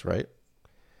chances, right?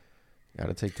 You got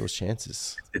to take those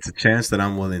chances. It's a chance that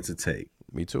I'm willing to take.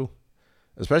 Me too.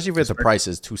 Especially if the price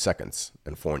is 2 seconds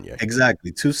in Fournier.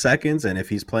 Exactly. 2 seconds. And if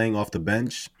he's playing off the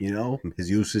bench, you know, his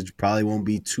usage probably won't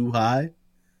be too high.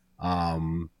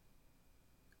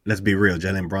 Let's be real.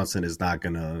 Jalen Brunson is not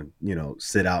going to, you know,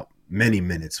 sit out many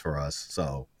minutes for us.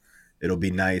 So it'll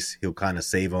be nice. He'll kind of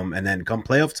save him. And then come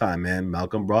playoff time, man,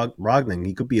 Malcolm Brogdon,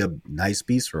 he could be a nice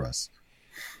piece for us.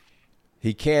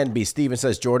 He can be. Steven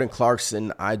says, Jordan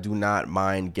Clarkson, I do not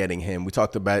mind getting him. We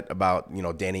talked about, you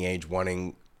know, Danny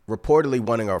Ainge reportedly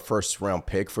wanting our first round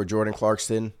pick for Jordan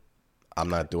Clarkson. I'm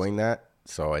not doing that.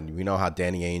 So, and we know how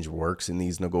Danny Ainge works in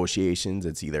these negotiations.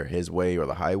 It's either his way or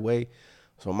the highway.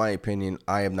 So in my opinion,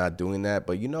 I am not doing that.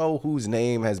 But you know whose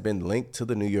name has been linked to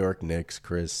the New York Knicks,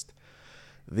 Chris?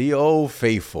 The old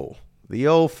faithful. The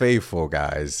old faithful,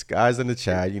 guys. Guys in the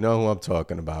chat, you know who I'm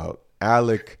talking about.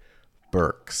 Alec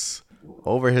Burks.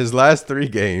 Over his last 3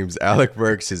 games, Alec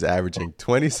Burks is averaging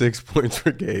 26 points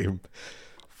per game,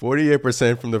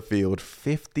 48% from the field,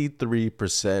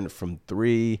 53% from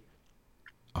 3,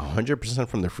 100%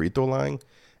 from the free throw line.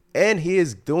 And he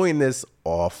is doing this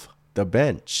off the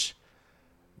bench.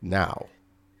 Now,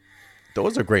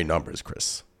 those are great numbers,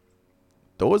 Chris.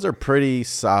 Those are pretty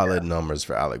solid numbers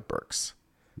for Alec Burks.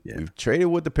 Yeah. We've traded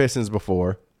with the Pistons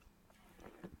before.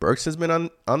 Burks has been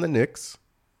on the Knicks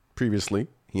previously.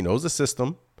 He knows the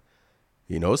system.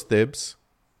 He knows Thibs.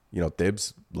 You know,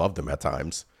 Thibs loved him at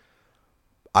times.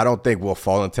 I don't think we'll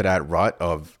fall into that rut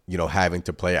of, you know, having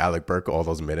to play Alec Burks all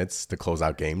those minutes to close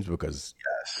out games because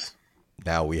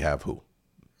now we have who?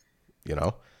 You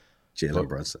know? Jalen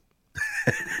Brunson.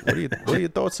 What are your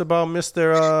thoughts about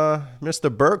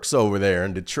Mr. Burks over there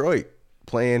in Detroit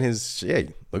playing his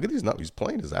look at these numbers. He's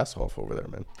playing his ass off over there,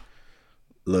 man.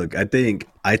 Look, I think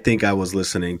I was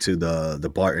listening to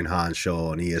the Bart and Hahn show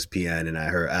on ESPN, and I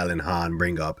heard Alan Hahn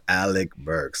bring up Alec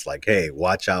Burks, like, hey,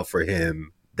 watch out for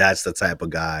him. That's the type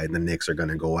of guy the Knicks are going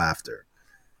to go after.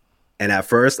 And at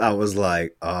first I was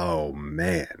like, oh,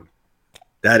 man,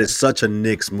 that is such a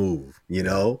Knicks move, you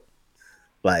know?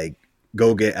 Like,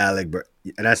 go get Alec Burks.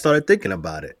 And I started thinking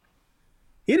about it.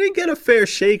 He didn't get a fair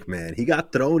shake, man. He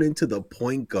got thrown into the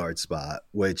point guard spot,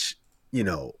 which, you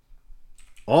know,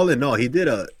 all in all, he did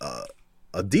a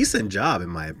decent job, in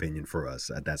my opinion, for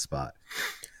us at that spot.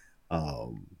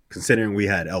 Considering we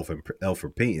had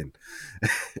Elfrid Payton.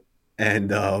 And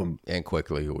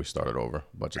quickly, who we started over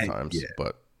a bunch of times,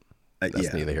 but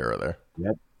that's neither here or there.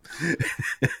 Yep.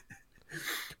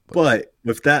 But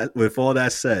with all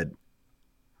that said,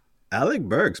 Alec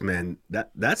Burks, man,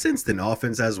 that's instant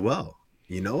offense as well.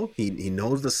 You know, he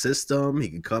knows the system. He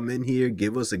can come in here,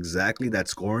 give us exactly that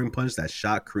scoring punch, that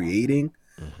shot creating.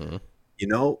 Mm-hmm. You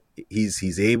know,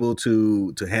 he's able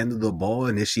to handle the ball,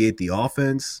 initiate the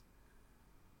offense.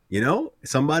 You know,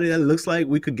 somebody that looks like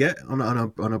we could get on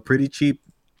a pretty cheap,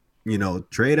 you know,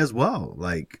 trade as well.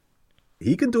 Like,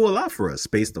 he can do a lot for us.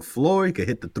 Space the floor. He can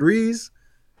hit the threes.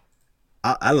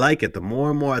 I like it. The more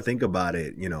and more I think about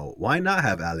it, you know, why not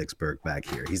have Alex Burke back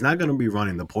here? He's not going to be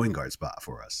running the point guard spot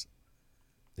for us.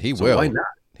 He So will. why not?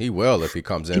 He will if he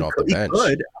comes in off the bench.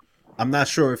 Could. I'm not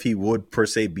sure if he would per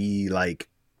se be like,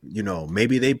 you know,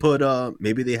 maybe they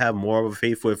have more of a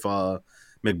faith with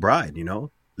McBride, you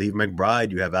know? Leave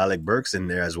McBride, you have Alec Burks in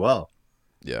there as well.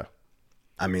 Yeah.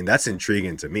 I mean, that's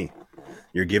intriguing to me.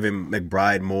 You're giving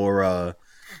McBride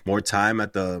more time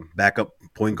at the backup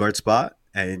point guard spot,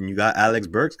 and you got Alex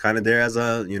Burks kind of there as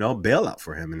a, you know, bailout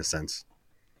for him in a sense.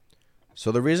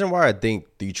 So the reason why I think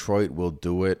Detroit will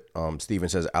do it, Steven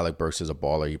says Alec Burks is a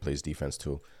baller. He plays defense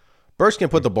too. Burks can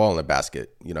put the ball in the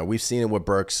basket. You know, we've seen it with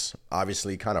Burks,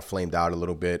 obviously kind of flamed out a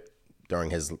little bit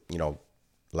during his, you know,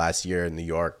 last year in New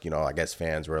York. You know, I guess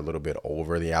fans were a little bit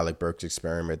over the Alec Burks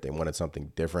experiment. They wanted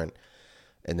something different.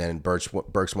 And then Burks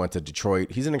went to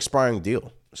Detroit. He's an expiring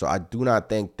deal. So I do not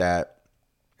think that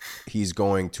he's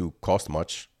going to cost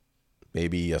much,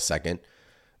 maybe a second.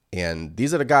 And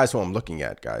these are the guys who I'm looking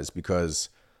at, guys, because,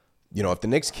 you know, if the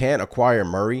Knicks can't acquire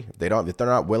Murray, if they're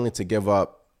not willing to give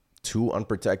up 2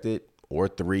 unprotected or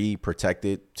 3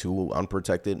 protected, 2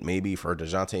 unprotected, maybe for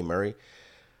DeJounte Murray,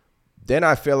 then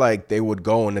I feel like they would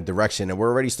go in the direction. And we're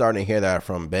already starting to hear that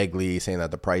from Begley saying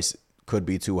that the price could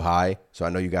be too high. So I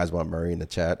know you guys want Murray in the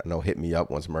chat. I know hit me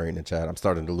up once Murray in the chat. I'm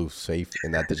starting to lose faith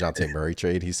in that DeJounte Murray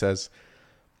trade, he says.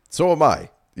 So am I.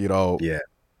 You know, Yeah.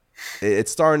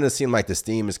 It's starting to seem like the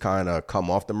steam is kind of come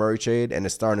off the Murray trade, and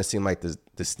it's starting to seem like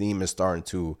the steam is starting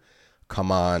to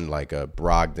come on like a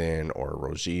Brogdon or a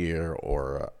Rozier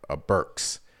or a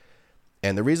Burks.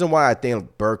 And the reason why I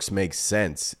think Burks makes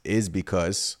sense is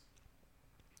because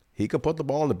he can put the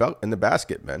ball in the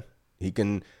basket, man. He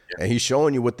can, and he's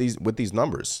showing you with these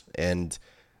numbers. And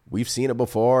we've seen it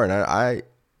before. And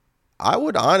I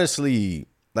would honestly,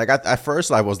 like, at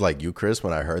first I was like you, Chris,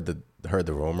 when I heard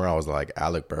the rumor. I was like,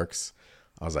 Alec Burks.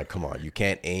 I was like, come on, you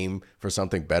can't aim for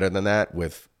something better than that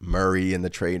with Murray in the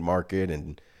trade market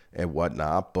and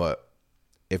whatnot. But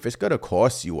if it's gonna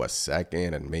cost you a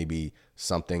second and maybe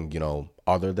something, you know,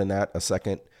 other than that, a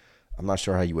second, I'm not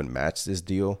sure how you would match this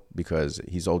deal because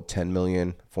he's owed $10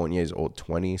 million, Fournier's owed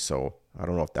 $20 million, so I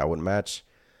don't know if that would match.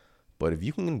 But if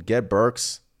you can get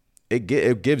Burks, it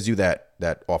gives you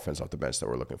that offense off the bench that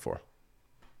we're looking for.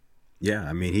 Yeah,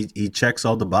 I mean, he checks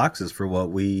all the boxes for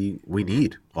what we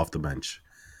need off the bench.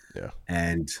 Yeah.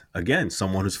 And again,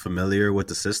 someone who's familiar with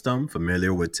the system,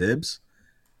 familiar with Tibbs,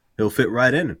 he'll fit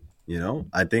right in. You know,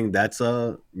 I think that's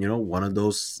one of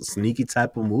those sneaky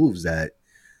type of moves that,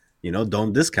 you know,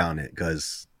 don't discount it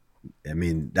because, I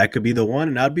mean, that could be the one,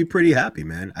 and I'd be pretty happy,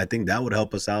 man. I think that would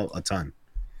help us out a ton.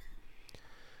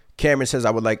 Cameron says, I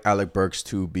would like Alec Burks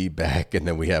to be back. And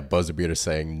then we have Buzzerbeater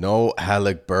saying, no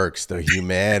Alec Burks, the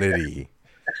humanity.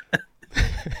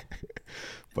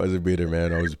 Buzzerbeater,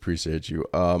 man, always appreciate you.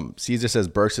 Caesar says,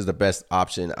 Burks is the best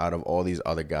option out of all these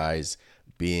other guys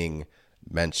being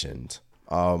mentioned.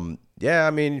 Yeah,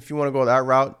 I mean, if you want to go that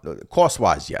route,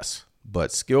 cost-wise, yes.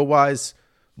 But skill-wise,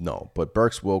 no. But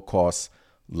Burks will cost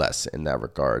less in that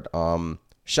regard.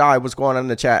 Shy, what's going on in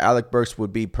the chat? Alec Burks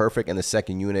would be perfect in the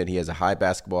second unit. He has a high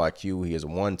basketball IQ. He is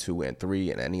 1, 2, and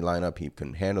 3 in any lineup. He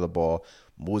can handle the ball,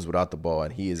 moves without the ball,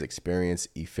 and he is experienced,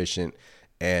 efficient,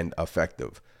 and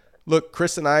effective. Look,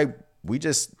 Chris and I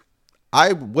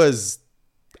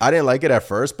didn't like it at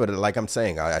first, but like I'm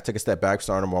saying, I took a step back,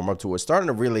 starting to warm up to it, starting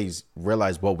to really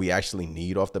realize what we actually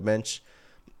need off the bench.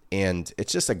 And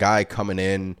it's just a guy coming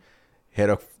in,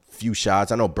 hit a few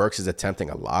shots. I know Burks is attempting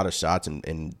a lot of shots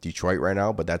in Detroit right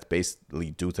now, but that's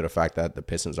basically due to the fact that the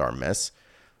Pistons are a mess.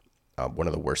 One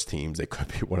of the worst teams. They could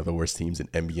be one of the worst teams in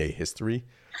NBA history,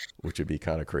 which would be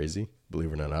kind of crazy,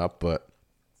 believe it or not. But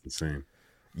insane.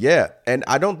 Yeah, and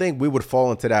I don't think we would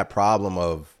fall into that problem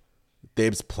of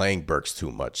Dibs playing Burks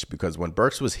too much, because when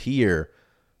Burks was here,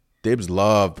 Dibs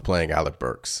loved playing Alec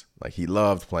Burks. Like, he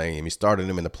loved playing him. He started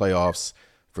him in the playoffs.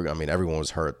 Everyone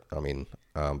was hurt.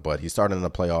 But he started in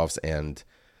the playoffs, and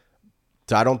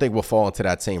so I don't think we'll fall into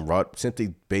that same rut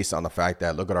simply based on the fact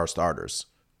that look at our starters.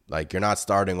 Like, you're not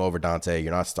starting over Dante.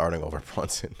 You're not starting over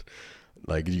Brunson.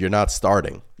 Like, you're not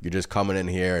starting. You're just coming in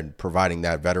here and providing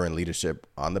that veteran leadership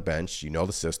on the bench. You know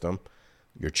the system.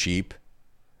 You're cheap.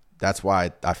 That's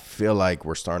why I feel like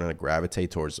we're starting to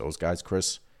gravitate towards those guys,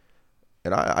 Chris.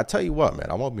 And I tell you what,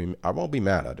 man, I won't be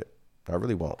mad at it. I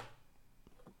really won't.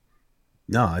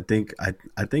 No, I think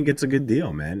it's a good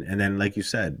deal, man. And then, like you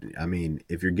said, I mean,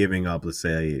 if you're giving up, let's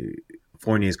say,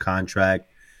 Fournier's contract,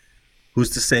 who's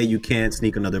to say you can't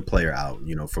sneak another player out,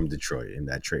 from Detroit in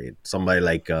that trade? Somebody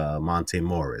like Monte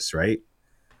Morris, right?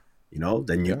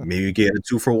 Then maybe you get a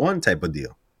 2-for-1 type of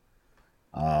deal.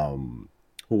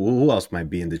 Who else might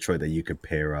be in Detroit that you could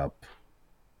pair up?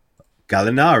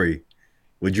 Gallinari.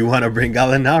 Would you want to bring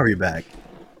Gallinari back?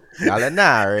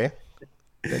 Gallinari.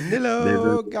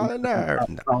 Danilo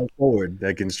Gallinari. Power forward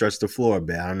that can stretch the floor a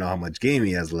bit. I don't know how much game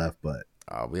he has left, but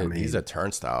he's a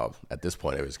turnstile at this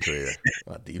point of his career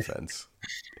on defense.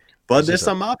 But there's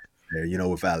some options there,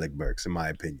 with Alec Burks, in my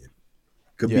opinion.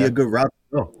 Could be a good route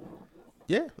to go.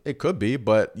 Yeah, it could be,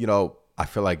 but I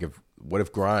feel like what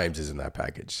if Grimes is in that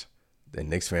package? Then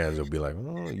Knicks fans will be like,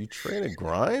 "Oh, you traded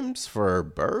Grimes for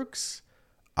Burks?"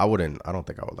 I don't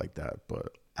think I would like that,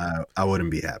 but I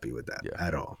wouldn't be happy with that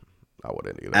at all. I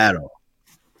wouldn't either. At all.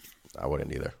 I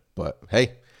wouldn't either. But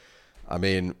hey, I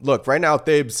mean, look, right now,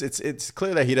 Thibs, it's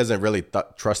clear that he doesn't really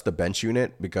trust the bench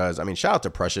unit because, I mean, shout out to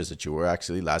Precious Achiuwa,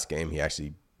 actually. Last game, he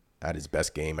actually had his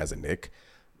best game as a Knick.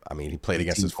 I mean, he played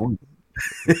against his –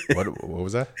 what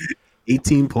was that?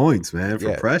 18 points, man,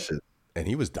 for Precious. And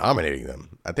he was dominating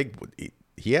them. I think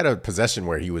he had a possession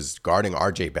where he was guarding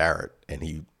R.J. Barrett, and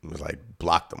he was like,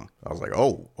 blocked him. I was like,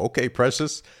 oh, okay,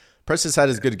 Precious. Precious had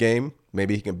his good game.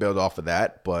 Maybe he can build off of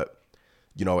that. But,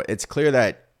 it's clear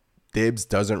that Thibs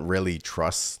doesn't really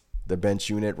trust the bench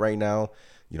unit right now.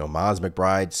 Miles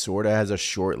McBride sort of has a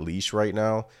short leash right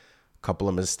now. A couple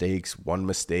of mistakes, one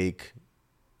mistake.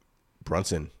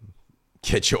 Brunson,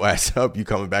 get your ass up. You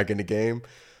coming back in the game.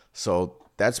 So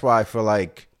that's why I feel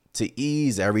like to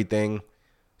ease everything,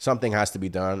 something has to be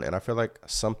done. And I feel like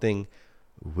something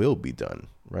will be done,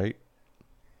 right?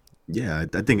 Yeah,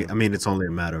 it's only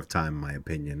a matter of time, in my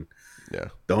opinion. Yeah.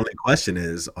 The only question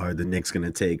is, are the Knicks going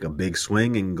to take a big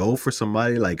swing and go for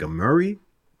somebody like a Murray?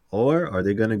 Or are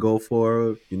they going to go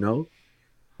for,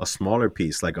 a smaller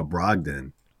piece like a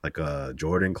Brogdon, like a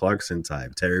Jordan Clarkson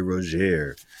type, Terry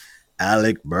Rozier,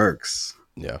 Alec Burks?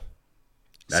 Yeah.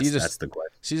 That's the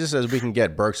question. Caesar says we can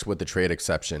get Burks with the trade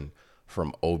exception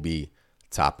from Obi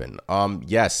Toppin.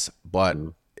 Yes, but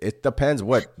it depends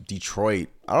what Detroit.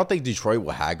 I don't think Detroit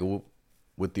will haggle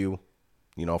with you,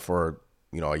 for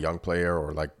a young player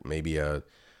or like maybe a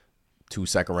 2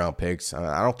 second-round picks.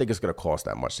 I don't think it's going to cost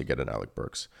that much to get an Alec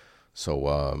Burks.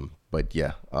 So, but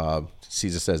yeah,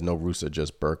 Caesar says no Russo,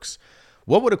 just Burks.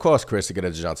 What would it cost, Chris, to get a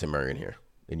DeJounte Murray in here,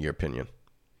 in your opinion?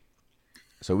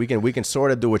 So we can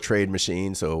sort of do a trade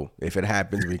machine. So if it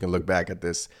happens, we can look back at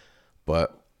this.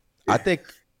 But I think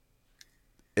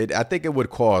it would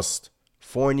cost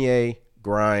Fournier,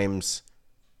 Grimes,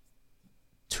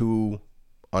 2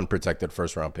 unprotected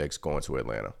first-round picks going to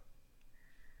Atlanta.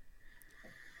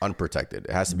 Unprotected.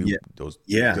 It has to be those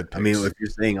good picks. I mean, if you're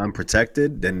saying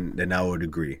unprotected, then I would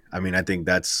agree. I mean, I think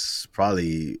that's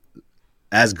probably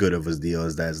as good of a deal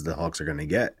as the Hawks are going to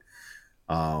get.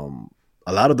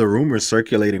 A lot of the rumors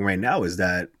circulating right now is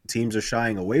that teams are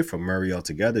shying away from Murray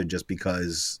altogether just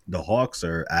because the Hawks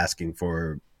are asking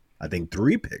for, I think,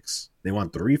 3 picks. They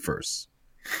want 3 firsts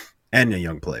and a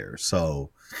young player. So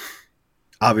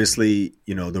obviously,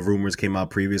 the rumors came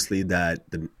out previously that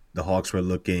the Hawks were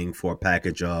looking for a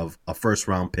package of a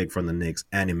first-round pick from the Knicks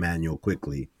and Emmanuel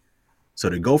quickly. So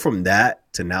to go from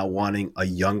that to now wanting a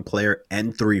young player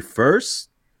and 3 firsts,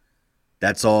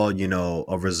 that's all,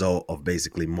 a result of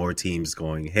basically more teams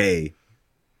going, hey,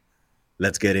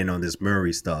 let's get in on this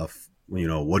Murray stuff.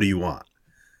 What do you want?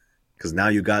 Because now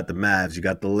you got the Mavs, you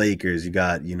got the Lakers, you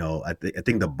got, I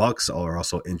think the Bucks are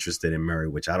also interested in Murray,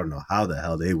 which I don't know how the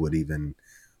hell they would even,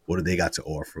 what do they got to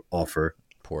offer?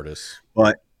 Portis.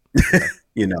 But,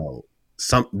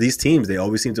 these teams, they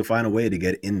always seem to find a way to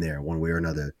get in there one way or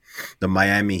another. The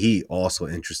Miami Heat also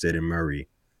interested in Murray.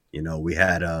 We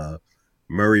had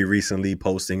Murray recently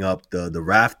posting up the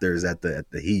rafters at the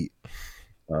Heat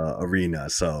arena.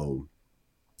 So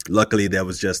luckily that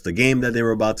was just a game that they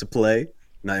were about to play,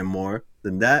 nothing more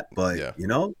than that. But,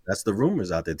 that's the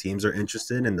rumors out there. Teams are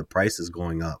interested and the price is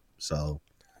going up. So,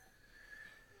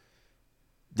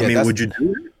 I mean, would you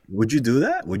do it? Would you do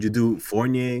that? Would you do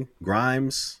Fournier,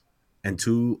 Grimes, and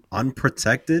 2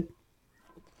 unprotected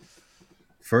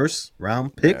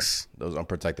first-round picks? Yeah, those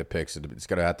unprotected picks, it's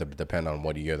going to have to depend on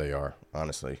what year they are,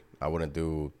 honestly. I wouldn't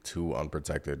do 2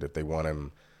 unprotected. If they want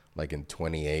him like in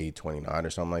 28, 29 or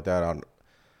something like that,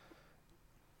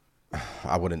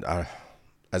 I wouldn't.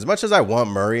 As much as I want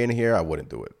Murray in here, I wouldn't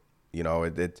do it.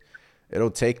 It'll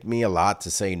take me a lot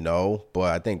to say no,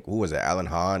 but I think, who was it? Alan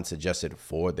Hahn suggested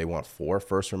 4. They want 4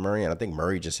 firsts from Murray, and I think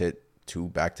Murray just hit 2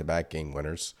 back-to-back game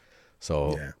winners.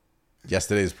 So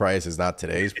Yesterday's price is not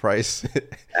today's price,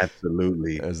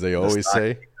 Absolutely. as they always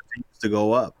say. Continues to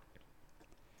go up.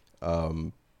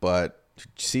 But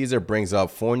Caesar brings up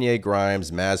Fournier,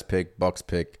 Grimes, Mavs pick, Bucks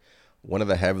pick, one of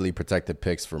the heavily protected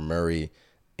picks for Murray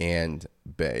and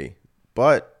Bay.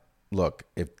 But look,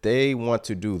 if they want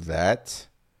to do that,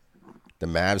 the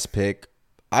Mavs pick,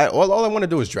 all I want to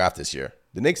do is draft this year.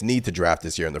 The Knicks need to draft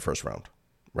this year in the first round,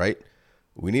 right?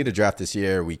 We need to draft this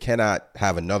year. We cannot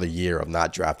have another year of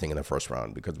not drafting in the first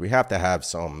round because we have to have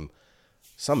some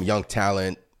young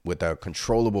talent with a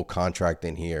controllable contract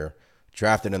in here,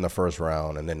 drafted in the first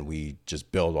round, and then we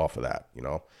just build off of that,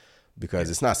 because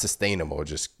it's not sustainable.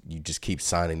 You just keep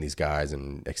signing these guys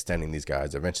and extending these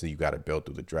guys. Eventually, you got to build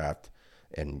through the draft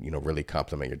and really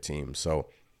complement your team. So,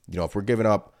 if we're giving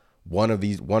up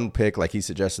one pick, like he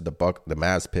suggested, the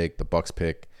Mavs pick, the Bucks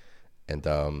pick, and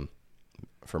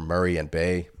for Murray and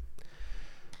Bay,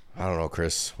 I don't know,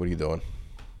 Chris. What are you doing?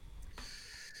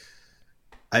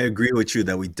 I agree with you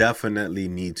that we definitely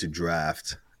need to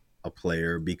draft a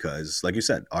player because, like you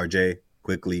said, RJ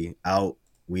quickly out.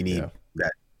 We need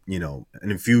that, an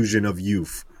infusion of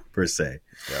youth per se.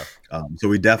 Yeah. So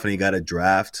we definitely got to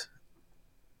draft.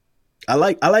 I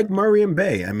like Murray and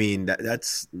Bay. I mean,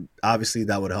 that's obviously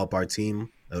that would help our team.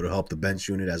 That would help the bench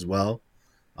unit as well.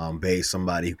 Bay is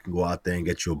somebody who can go out there and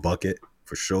get you a bucket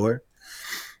for sure.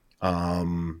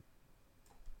 But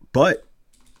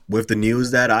with the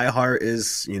news that iHeart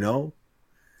is,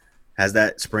 has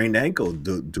that sprained ankle,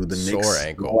 do the Knicks sore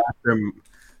ankle? Go after him?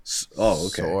 Oh,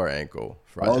 okay. Sore ankle.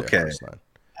 Okay.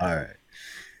 All right.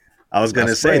 I was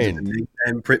gonna say, did the Knicks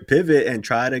then pivot and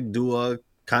try to do a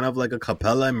kind of like a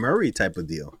Capella and Murray type of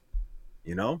deal,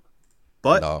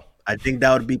 But no. I think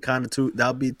that would be too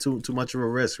much of a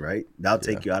risk, right? That'll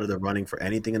take you out of the running for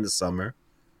anything in the summer.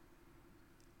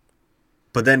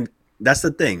 But then that's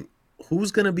the thing.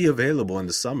 Who's going to be available in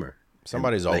the summer?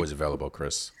 Somebody's always available,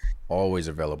 Chris. Always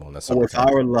available in the summer. With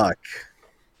our luck,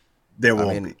 there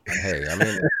won't be. Hey,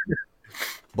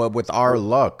 but with our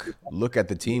luck, look at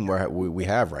the team we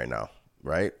have right now,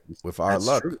 right? With our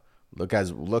luck, true. Look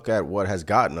at what has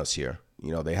gotten us here.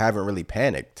 They haven't really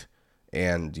panicked.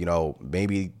 And,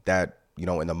 maybe that,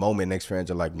 in the moment, Knicks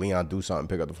fans are like, Leon, do something,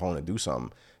 pick up the phone and do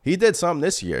something. He did something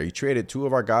this year. He traded two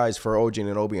of our guys for OG and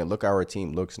Anunoby, and look how our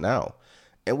team looks now.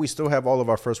 And we still have all of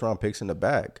our first-round picks in the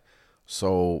bag.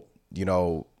 So,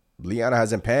 Leon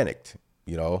hasn't panicked.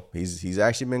 He's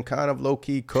actually been kind of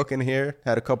low-key cooking here,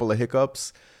 had a couple of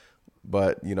hiccups.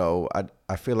 But,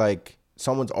 I feel like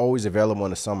someone's always available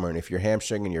in the summer. And if you're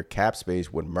hamstringing your cap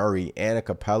space with Murray and a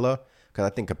Capella, because I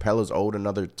think Capella's owed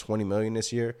another $20 million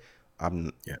this year,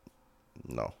 I'm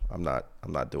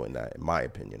not doing that, in my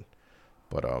opinion.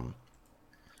 But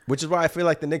which is why I feel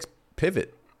like the Knicks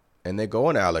pivot and they go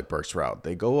an Alec Burks route.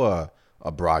 They go a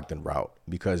Brogdon route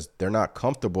because they're not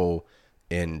comfortable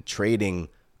in trading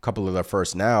a couple of their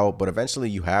first now, but eventually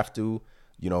you have to,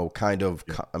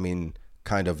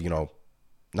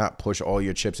 not push all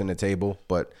your chips in the table.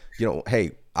 But,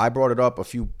 hey, I brought it up a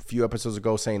few episodes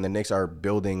ago saying the Knicks are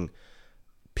building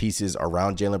pieces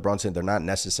around Jalen Brunson. They're not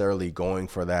necessarily going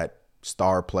for that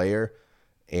star player,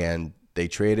 and they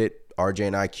traded RJ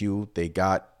and IQ. They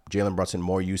got Jalen Brunson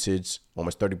more usage,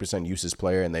 almost 30% usage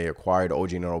player, and they acquired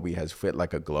OG Anunoby has fit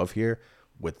like a glove here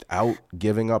without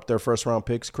giving up their first-round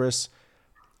picks, Chris.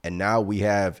 And now we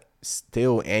have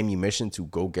still ammunition to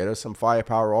go get us some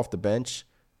firepower off the bench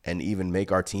and even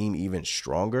make our team even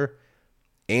stronger.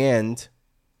 And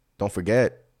don't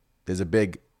forget, there's a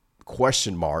big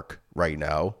question mark right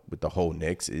now with the whole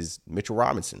Knicks is Mitchell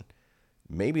Robinson.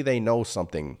 Maybe they know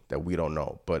something that we don't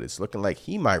know, but it's looking like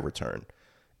he might return.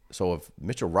 So if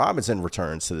Mitchell Robinson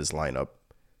returns to this lineup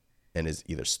and is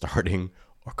either starting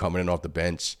or coming in off the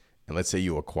bench, and let's say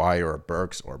you acquire a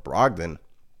Burks or a Brogdon,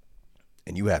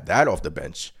 and you have that off the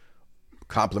bench,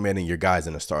 complimenting your guys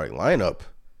in the starting lineup,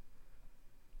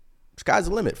 sky's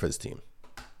the limit for this team.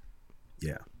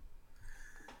 Yeah.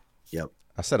 Yep.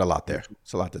 I said a lot there.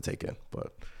 It's a lot to take in,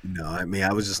 but no, I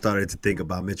was just starting to think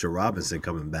about Mitchell Robinson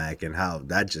coming back and how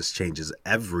that just changes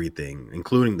everything,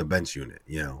 including the bench unit,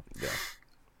 Yeah.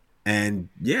 And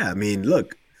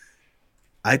look,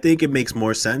 I think it makes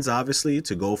more sense, obviously,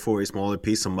 to go for a smaller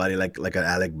piece, somebody like an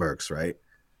Alec Burks, right?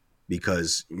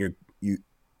 Because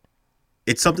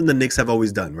it's something the Knicks have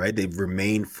always done, right? They've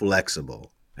remained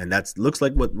flexible, and that looks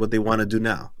like what they want to do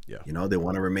now. Yeah, they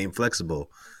want to remain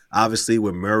flexible. Obviously,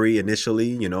 with Murray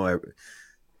initially,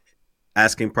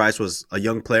 asking price was a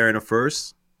young player in a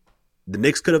first. The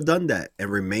Knicks could have done that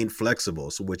and remained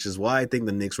flexible, so which is why I think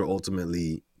the Knicks were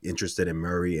ultimately interested in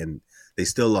Murray, and they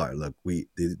still are. Look,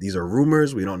 these are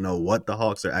rumors. We don't know what the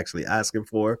Hawks are actually asking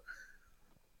for,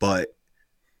 but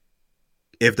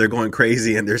if they're going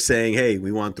crazy and they're saying, hey,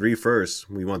 we want 3 firsts,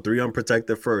 we want 3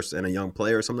 unprotected firsts and a young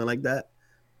player or something like that,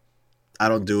 I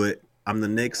don't do it. I'm the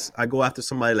Knicks. I go after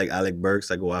somebody like Alec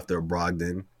Burks. I go after a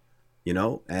Brogdon,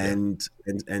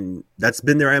 and that's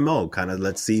been their MO. Kind of,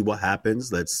 let's see what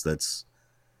happens. Let's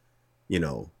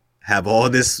have all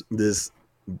this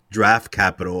draft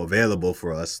capital available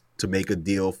for us to make a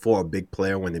deal for a big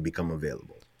player when they become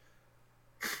available.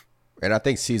 And I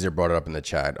think Caesar brought it up in the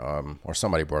chat, or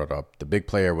somebody brought it up. The big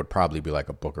player would probably be like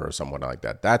a Booker or someone like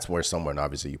that. That's where someone,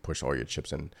 obviously, you push all your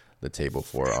chips in the table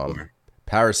for.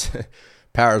 Paris,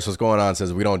 what's going on,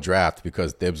 says we don't draft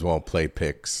because Dibs won't play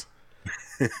picks.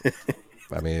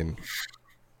 I mean,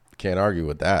 can't argue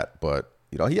with that. But,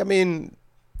 you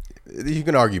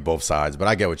can argue both sides. But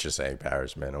I get what you're saying,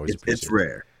 Paris, man. It's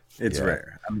rare. It's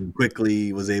rare. I mean,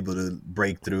 quickly was able to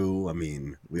break through. I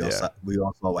mean, we all saw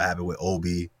what happened with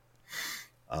Obi.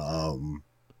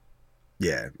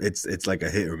 It's like a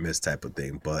hit or miss type of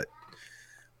thing. But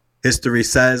history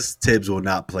says Tibbs will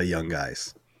not play young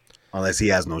guys unless he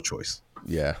has no choice.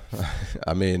 Yeah.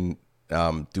 I mean,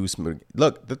 Deuce.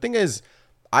 Look, the thing is,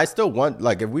 I still want,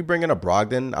 like, if we bring in a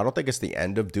Brogdon, I don't think it's the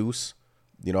end of Deuce.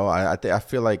 I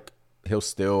feel like he'll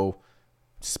still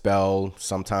spell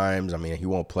sometimes. I mean, he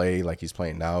won't play like he's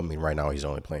playing now. I mean, right now he's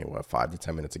only playing 5 to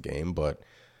 10 minutes a game, but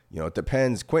it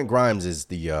depends. Quentin Grimes is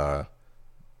the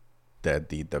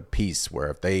piece where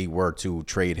if they were to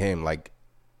trade him, like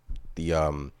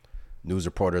the news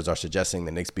reporters are suggesting,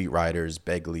 the Knicks beat writers,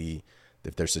 Begley,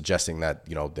 if they're suggesting that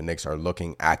the Knicks are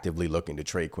actively looking to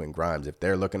trade Quentin Grimes. If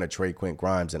they're looking to trade Quentin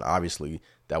Grimes, then obviously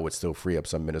that would still free up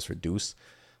some minutes for Deuce.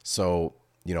 So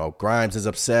Grimes is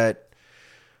upset.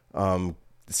 It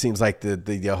seems like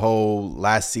the whole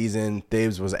last season,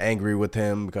 Thibs was angry with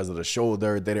him because of the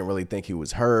shoulder. They didn't really think he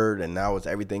was hurt, and now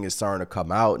everything is starting to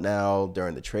come out now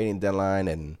during the trading deadline,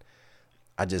 and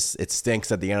it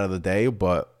stinks at the end of the day.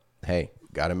 But hey,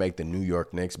 got to make the New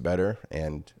York Knicks better,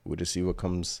 and we'll just see what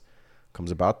comes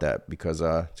about that, because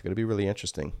it's going to be really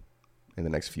interesting in the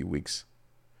next few weeks.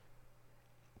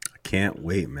 I can't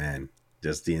wait, man.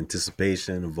 Just the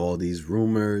anticipation of all these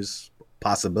rumors,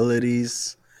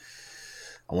 possibilities.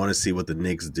 I want to see what the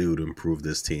Knicks do to improve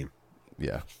this team.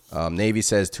 Yeah. Navy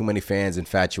says too many fans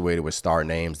infatuated with star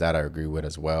names. That I agree with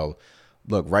as well.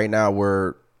 Look, right now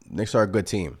Knicks are a good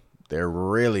team. They're a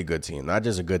really good team, not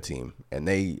just a good team. And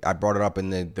I brought it up in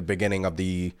the beginning of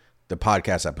the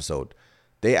podcast episode.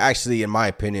 They actually, in my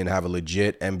opinion, have a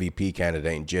legit MVP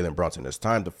candidate in Jalen Brunson. It's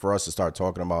time for us to start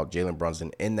talking about Jalen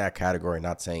Brunson in that category,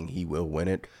 not saying he will win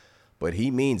it, but he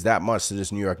means that much to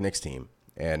this New York Knicks team.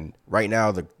 And right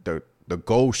now, the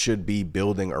goal should be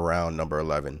building around number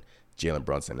 11, Jalen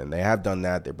Brunson. And they have done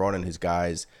that. They brought in his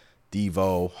guys,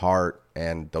 Devo, Hart,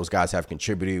 and those guys have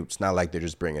contributed. It's not like they're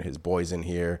just bringing his boys in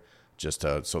here just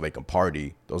so they can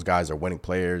party. Those guys are winning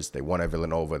players. They won at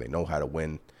Villanova. They know how to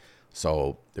win.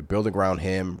 So they're building around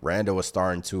him. Randall is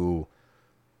starting to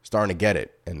get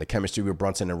it. And the chemistry with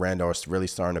Brunson and Randall is really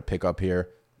starting to pick up here.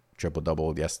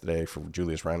 Triple-double yesterday for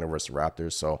Julius Randle versus the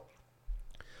Raptors. So,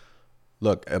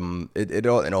 look, and OG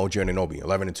Anunoby,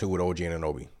 11-2 with OG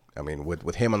Anunoby. I mean,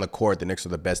 with him on the court, the Knicks are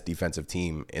the best defensive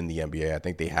team in the NBA. I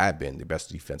think they have been the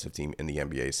best defensive team in the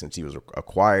NBA since he was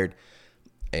acquired.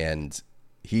 And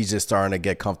he's just starting to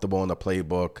get comfortable in the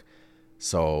playbook.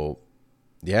 So,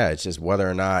 yeah, it's just whether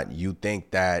or not you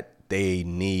think that they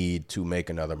need to make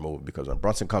another move. Because when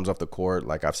Brunson comes off the court,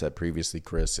 like I've said previously,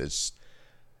 Chris, it's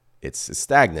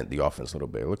stagnant, the offense, a little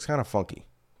bit. It looks kind of funky.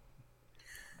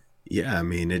 Yeah, I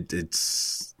mean,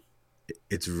 it's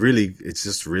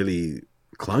just really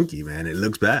clunky, man. It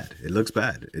looks bad.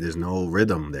 There's no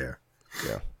rhythm there.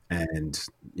 Yeah. And,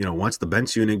 once the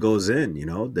bench unit goes in,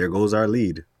 there goes our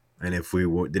lead. And if we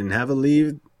didn't have a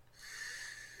lead,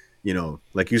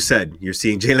 like you said, you're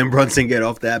seeing Jalen Brunson get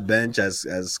off that bench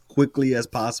as quickly as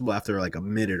possible after like a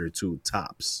minute or two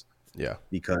tops. Yeah.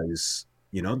 Because,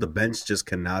 the bench just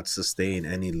cannot sustain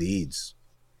any leads.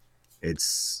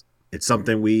 It's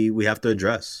something we have to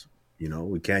address.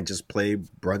 We can't just play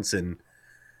Brunson.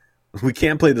 We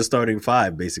can't play the starting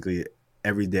 5 basically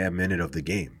every damn minute of the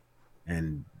game.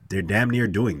 And they're damn near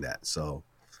doing that. So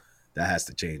that has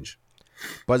to change.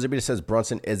 Buzzerbeater says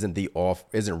Brunson isn't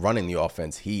running the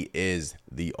offense. He is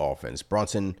the offense.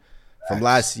 Brunson, from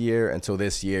last year until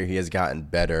this year, he has gotten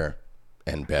better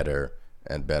and better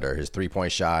and better. His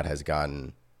three-point shot has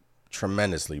gotten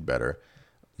tremendously better.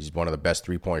 He's one of the best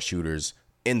three-point shooters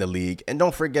in the league. And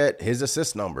don't forget, his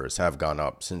assist numbers have gone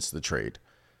up since the trade.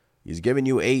 He's giving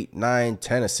you 8, 9,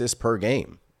 10 assists per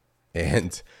game.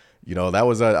 And, that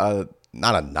was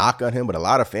not a knock on him, but a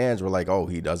lot of fans were like, "Oh,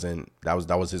 he doesn't." That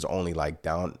was his only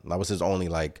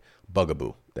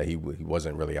bugaboo that he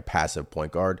wasn't really a passive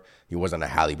point guard. He wasn't a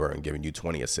Halliburton giving you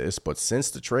 20 assists. But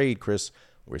since the trade, Chris,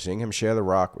 we're seeing him share the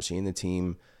rock. We're seeing the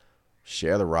team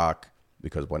share the rock,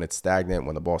 because when it's stagnant,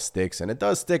 when the ball sticks, and it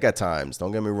does stick at times,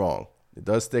 don't get me wrong, it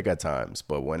does stick at times.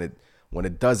 But when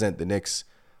it doesn't, the Knicks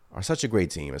are such a great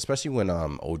team, especially when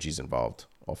OG's involved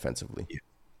offensively.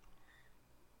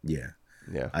 Yeah.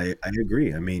 Yeah. I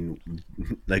agree. I mean,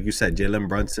 like you said, Jalen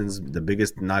Brunson's, the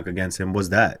biggest knock against him was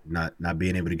that not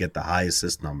being able to get the high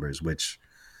assist numbers, which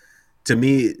to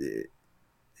me,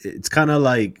 it's kind of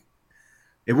like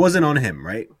it wasn't on him,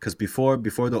 right? Because before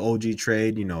the OG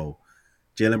trade,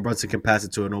 Jalen Brunson can pass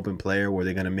it to an open player where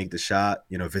they're going to make the shot.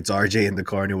 If it's RJ in the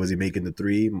corner, was he making the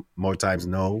three? More times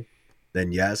no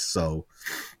than yes. So,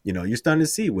 you're starting to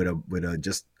see with a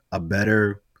just a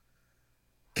better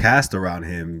cast around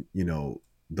him,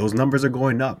 those numbers are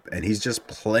going up, and he's just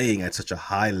playing at such a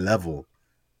high level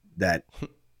that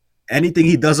anything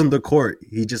he does on the court,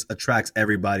 he just attracts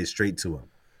everybody straight to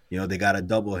him. They got to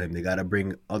double him. They got to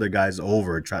bring other guys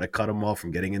over, try to cut him off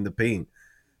from getting in the paint.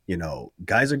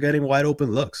 Guys are getting wide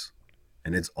open looks,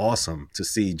 and it's awesome to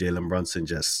see Jalen Brunson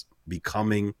just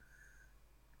becoming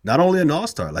not only an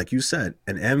all-star, like you said,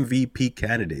 an MVP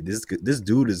candidate. This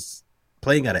dude is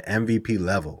playing at an MVP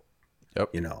level.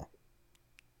 Yep. We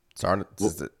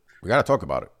got to talk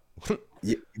about it.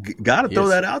 You got to throw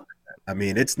that out there. I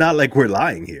mean, it's not like we're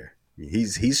lying here.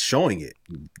 He's showing it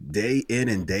day in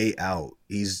and day out.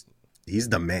 He's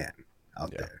the man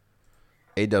out there.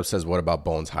 A-Dub says, what about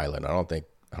Bones Highland? I don't think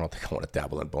I want to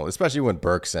dabble in Bones, especially when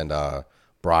Burks and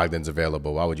Brogdon's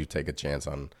available. Why would you take a chance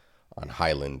on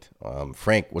Highland?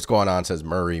 Frank, what's going on? Says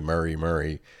Murray.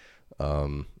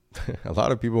 A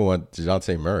lot of people want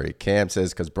DeJounte Murray. Cam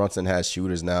says because Brunson has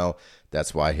shooters now,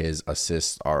 that's why his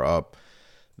assists are up.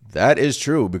 That is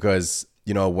true, because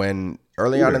when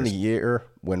early on in the year,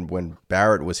 when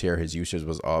Barrett was here, his usage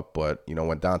was up. But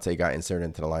when Dante got inserted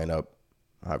into the lineup,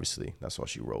 obviously that's what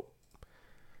she wrote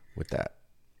with that.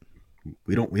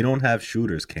 We don't have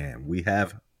shooters, Cam. We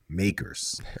have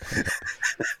makers.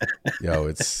 Yo,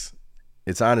 it's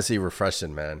honestly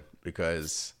refreshing, man,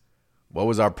 because what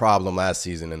was our problem last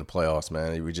season in the playoffs,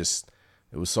 man?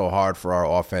 It was so hard for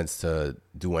our offense to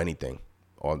do anything,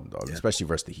 especially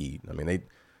versus the Heat. Eric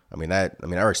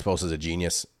Spoelstra's a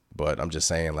genius, but I'm just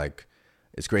saying, like,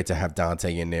 it's great to have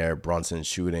Dante in there, Brunson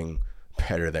shooting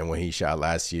better than when he shot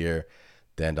last year.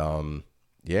 Then, and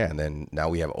then now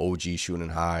we have OG shooting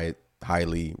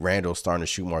highly. Randall starting to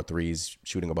shoot more threes,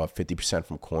 shooting about 50%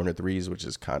 from corner threes, which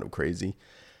is kind of crazy.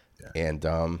 Yeah. And,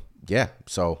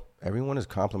 so everyone is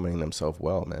complimenting themselves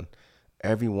well, man.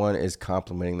 Everyone is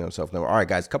complimenting themselves. All right,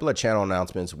 guys, a couple of channel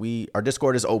announcements. Our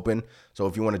Discord is open, so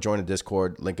if you want to join the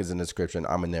Discord, link is in the description.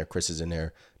 I'm in there. Chris is in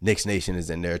there. Knicks Nation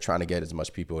is in there, trying to get as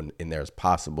much people in there as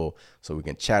possible so we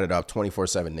can chat it up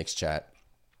 24/7 Knicks chat.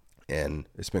 And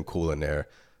it's been cool in there,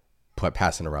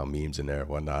 passing around memes in there and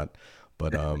whatnot.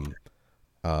 But we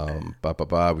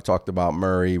talked about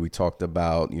Murray. We talked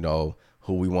about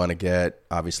who we want to get.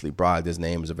 Obviously, Brogdon's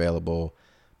name is available,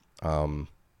 and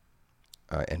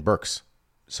Burks.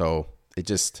 So it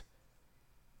just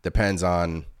depends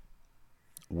on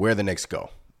where the Knicks go.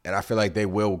 And I feel like they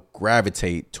will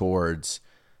gravitate towards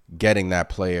getting that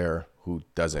player who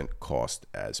doesn't cost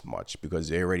as much, because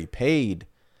they already paid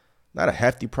not a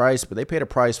hefty price, but they paid a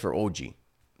price for OG.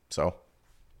 So,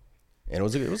 and it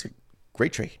was a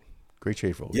great trade. Great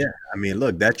trade for OG. Yeah, I mean,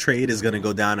 look, that trade is going to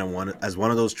go down as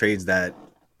one of those trades that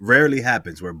rarely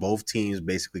happens, where both teams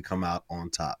basically come out on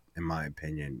top, in my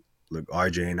opinion. Look,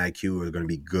 RJ and IQ are going to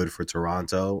be good for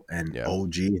Toronto, and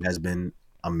OG has been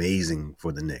amazing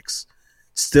for the Knicks.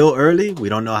 Still early. We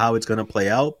don't know how it's going to play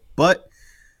out, but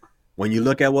when you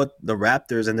look at what the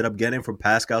Raptors ended up getting from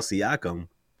Pascal Siakam,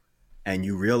 and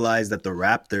you realize that the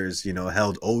Raptors,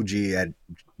 held OG at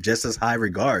just as high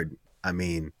regard, I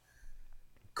mean,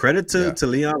 credit to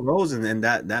Leon Rose and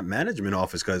that management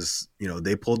office, because,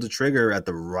 they pulled the trigger at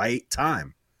the right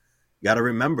time. You got to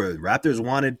remember, Raptors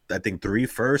wanted, I think, 3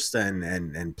 firsts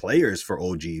and players for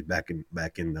OG back in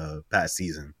the past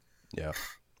season. Yeah.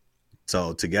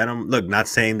 So to get them, look, not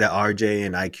saying that RJ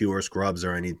and IQ are scrubs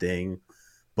or anything,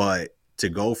 but to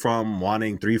go from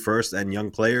wanting 3 firsts and young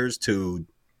players to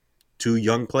 2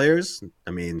 young players,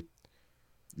 I mean,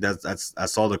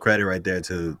 that's all the credit right there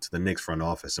to the Knicks front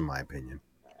office, in my opinion.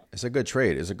 It's a good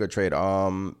trade.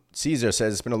 Caesar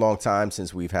says it's been a long time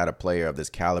since we've had a player of this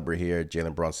caliber here.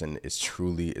 Jalen Brunson is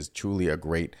truly a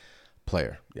great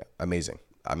player. Yeah, amazing.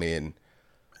 I mean,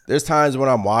 there's times when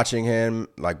I'm watching him,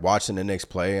 like watching the Knicks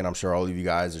play, and I'm sure all of you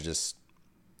guys are just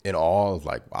in awe of,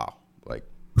 like, wow, like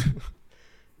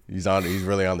he's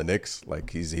really on the Knicks.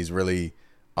 Like he's really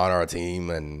on our team,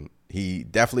 and He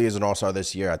definitely is an all-star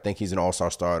this year. I think he's an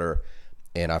all-star starter,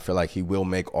 and I feel like he will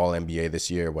make All-NBA this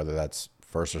year, whether that's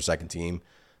first or second team.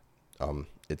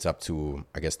 It's up to,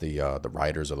 I guess, the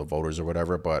writers or the voters or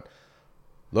whatever. But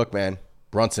look, man,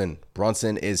 Brunson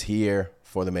is here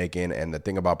for the making, and the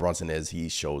thing about Brunson is he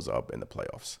shows up in the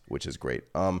playoffs, which is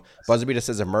great. Buzzerbeater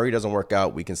says if Murray doesn't work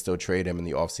out, we can still trade him in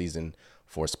the offseason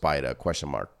for Spider, ?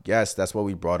 Yes, that's what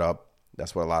we brought up.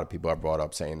 That's what a lot of people have brought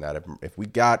up, saying that if we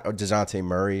got a DeJounte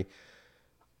Murray,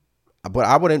 but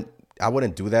I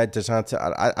wouldn't do that,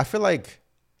 DeJounte. I feel like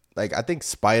I think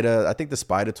the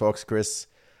Spider talks, Chris.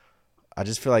 I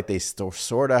just feel like they still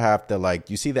sort of have to, like,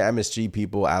 you see the MSG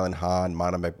people, Alan Hahn,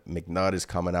 Mana McNutt is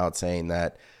coming out saying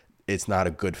that it's not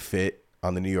a good fit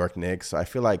on the New York Knicks. So I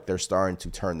feel like they're starting to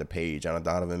turn the page on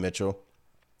Donovan Mitchell.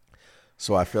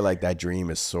 So I feel like that dream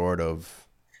is sort of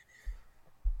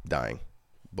dying.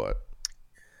 But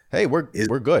hey, we're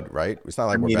good, right? It's not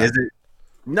like we're bad.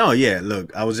 No, yeah.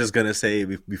 Look, I was just gonna say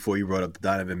before you brought up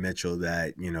Donovan Mitchell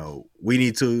that we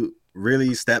need to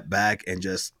really step back and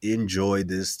just enjoy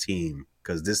this team,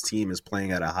 because this team is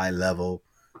playing at a high level.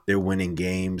 They're winning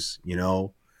games.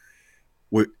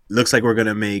 Looks like we're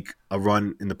gonna make a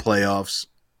run in the playoffs.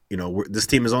 This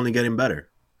team is only getting better.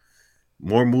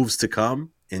 More moves to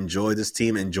come. Enjoy this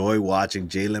team. Enjoy watching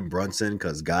Jalen Brunson,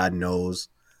 because God knows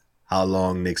how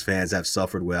long Knicks fans have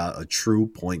suffered without a true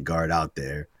point guard out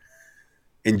there.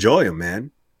 Enjoy him,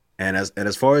 man. And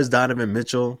as far as Donovan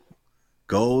Mitchell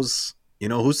goes,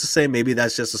 who's to say maybe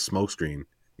that's just a smokescreen?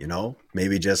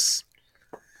 Maybe just,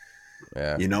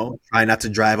 try not to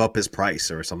drive up his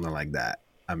price or something like that.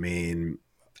 I mean,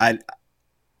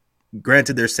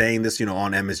 granted they're saying this,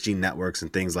 on MSG networks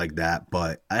and things like that,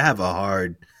 but I have a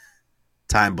hard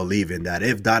time believing that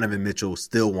if Donovan Mitchell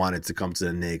still wanted to come to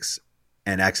the Knicks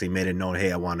and actually made it known,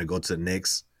 hey, I want to go to the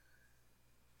Knicks,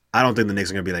 I don't think the Knicks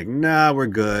are going to be like, nah, we're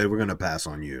good. We're going to pass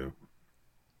on you.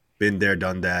 Been there,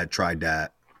 done that, tried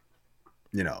that.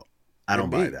 I don't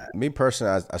buy that. Me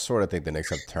personally, I sort of think the Knicks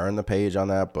have turned the page on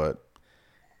that, but,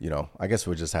 I guess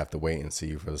we'll just have to wait and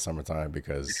see for the summertime,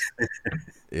 because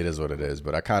it is what it is.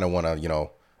 But I kind of want to,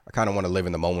 live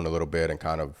in the moment a little bit, and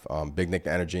kind of Big Nick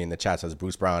the Energy in the chat says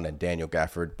Bruce Brown and Daniel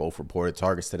Gafford both reported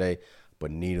targets today,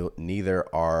 but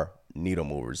neither are needle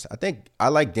movers. I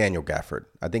like Daniel Gafford.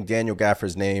 I think Daniel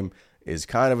Gafford's name is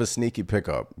kind of a sneaky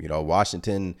pickup.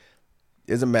 Washington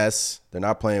is a mess. They're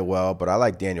not playing well, but I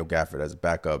like Daniel Gafford as a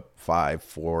backup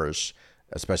 5-4-ish,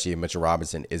 especially if Mitchell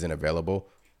Robinson isn't available.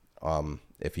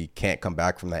 If he can't come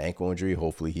back from that ankle injury,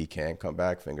 hopefully he can come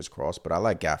back, fingers crossed. But I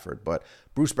like Gafford. But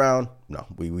Bruce Brown, no,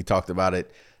 we talked about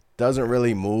it. Doesn't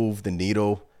really move the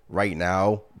needle right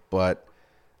now, but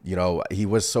he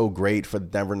was so great for the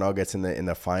Denver Nuggets in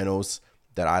the finals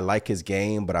that I like his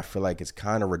game, but I feel like it's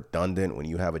kind of redundant when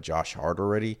you have a Josh Hart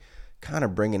already. Kind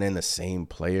of bringing in the same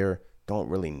player, don't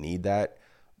really need that.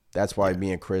 That's why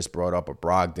me and Chris brought up a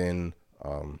Brogdon,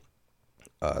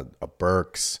 a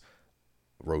Burks,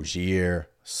 Rozier,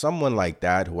 someone like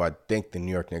that who I think the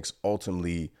New York Knicks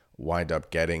ultimately wind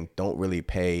up getting. Don't really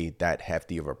pay that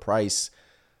hefty of a price,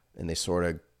 and they sort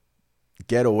of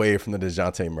get away from the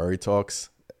DeJounte Murray talks.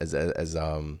 As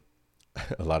a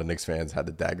lot of Knicks fans had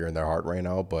the dagger in their heart right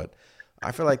now, but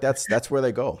I feel like that's where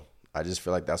they go. I just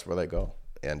feel like that's where they go.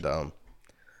 And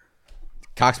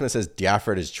Coxman says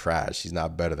Gafford is trash. He's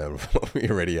not better than what we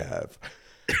already have.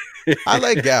 I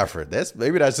like Gafford.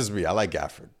 Maybe that's just me. I like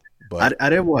Gafford. But I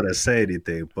didn't want to say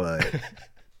anything, but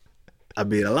I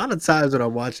mean, a lot of times when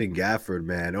I'm watching Gafford,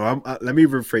 man, or let me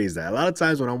rephrase that. A lot of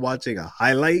times when I'm watching a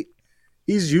highlight,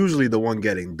 he's usually the one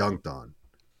getting dunked on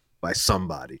by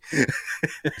somebody.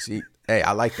 See, hey,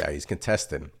 I like that. He's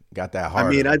contesting. Got that heart. I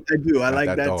mean, I do. I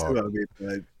like that too. I mean,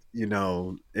 but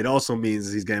it also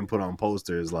means he's getting put on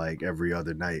posters like every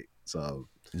other night. So,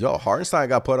 Hartenstein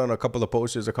got put on a couple of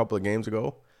posters a couple of games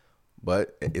ago.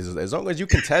 But as long as you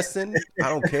contesting, I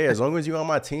don't care. As long as you on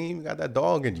my team, you got that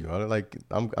dog in you.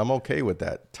 I'm okay with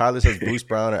that. Tyler says Bruce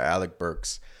Brown or Alec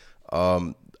Burks.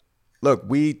 Look,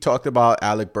 we talked about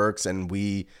Alec Burks, and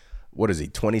what is he,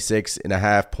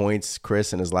 26.5 points,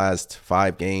 Chris, in his last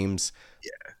 5 games.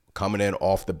 Yeah. Coming in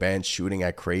off the bench, shooting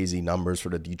at crazy numbers for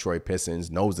the Detroit Pistons,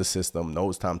 knows the system,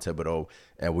 knows Tom Thibodeau,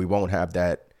 and we won't have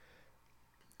that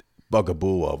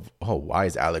bugaboo of, why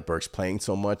is Alec Burks playing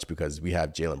so much? Because we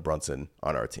have Jalen Brunson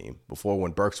on our team. Before,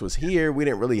 when Burks was here, we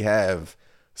didn't really have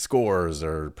scorers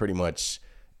or pretty much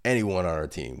anyone on our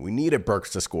team. We needed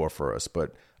Burks to score for us,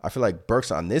 but I feel like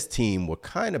Burks on this team would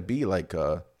kind of be like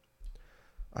I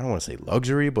don't want to say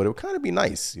luxury, but it would kind of be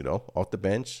nice, off the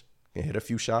bench and hit a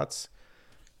few shots.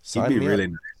 He'd be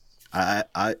really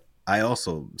nice. I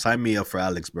also sign me up for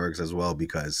Alex Burks as well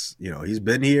because, he's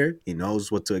been here. He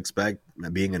knows what to expect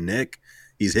being a Knick.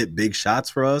 He's hit big shots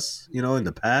for us, in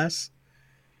the past.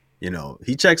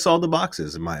 He checks all the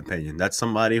boxes, in my opinion. That's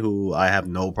somebody who I have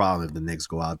no problem if the Knicks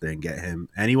go out there and get him.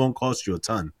 And he won't cost you a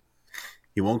ton.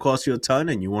 He won't cost you a ton,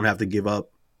 and you won't have to give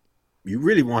up. You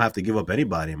really won't have to give up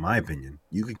anybody, in my opinion.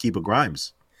 You could keep a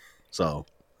Grimes. So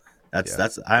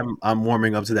that's I'm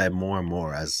warming up to that more and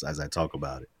more as I talk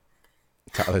about it.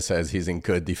 Tyler says he's in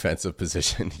good defensive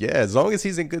position. Yeah, as long as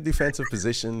he's in good defensive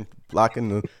position,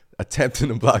 attempting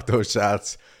to block those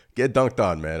shots, get dunked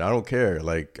on, man. I don't care.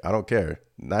 I don't care.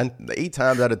 8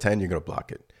 times out of 10, you're going to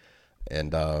block it.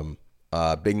 And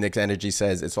Big Nick's Energy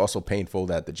says it's also painful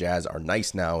that the Jazz are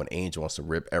nice now and Ainge wants to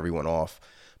rip everyone off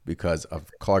because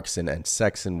of Clarkson and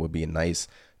Sexton would be a nice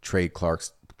trade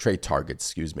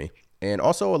targets, And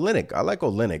also Olynyk. I like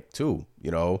Olynyk too,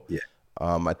 Yeah.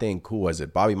 I think, who was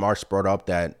it? Bobby Marks brought up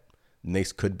that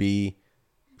Knicks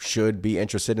should be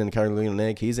interested in Carolina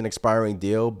Olynyk. He's an expiring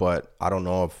deal, but I don't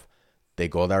know if they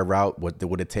go that route.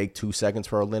 Would it take 2 seconds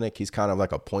for Olynyk? He's kind of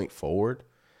like a point forward.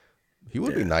 He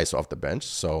would be nice off the bench,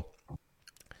 so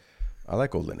I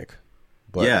like Olynyk.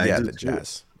 But the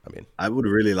Jazz. I would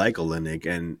really like Olynyk,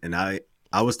 and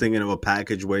I was thinking of a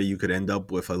package where you could end up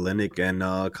with Olynyk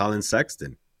and Colin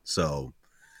Sexton. So,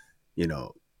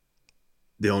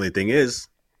 the only thing is,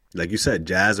 like you said,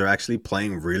 Jazz are actually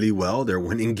playing really well. They're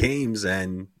winning games,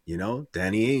 and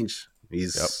Danny Ainge,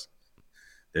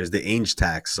 there's the Ainge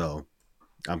tax. So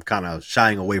I'm kind of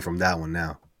shying away from that one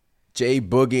now. Jay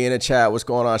Boogie in the chat, what's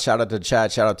going on? Shout out to the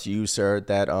chat. Shout out to you, sir.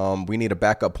 That we need a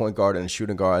backup point guard and a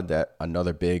shooting guard. That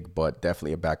another big, but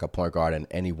definitely a backup point guard, and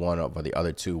any one of the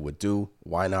other two would do.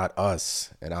 Why not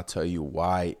us? And I'll tell you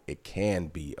why it can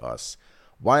be us.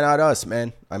 Why not us,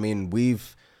 man?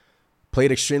 We've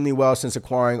played extremely well since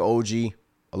acquiring OG.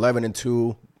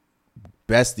 11-2,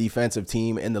 best defensive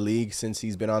team in the league since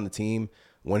he's been on the team.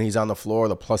 When he's on the floor,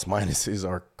 the plus minuses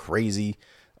are crazy.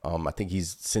 I think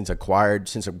since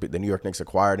the New York Knicks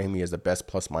acquired him, he has the best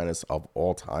plus minus of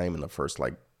all time in the first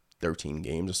 13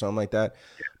 games or something like that.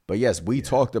 But yes, we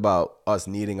talked about us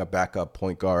needing a backup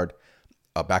point guard,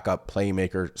 a backup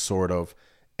playmaker, sort of.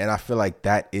 And I feel like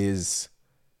that is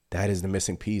the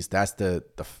missing piece. That's the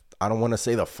I don't want to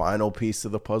say the final piece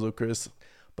of the puzzle, Chris,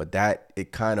 but that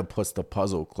it kind of puts the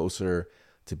puzzle closer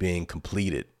to being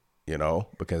completed,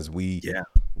 because we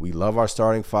love our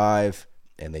starting 5.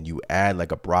 And then you add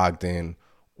like a Brogdon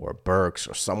or Burks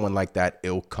or someone like that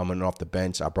ilk coming off the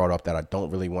bench. I brought up that I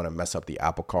don't really want to mess up the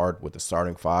apple cart with the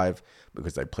starting 5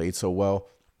 because they played so well.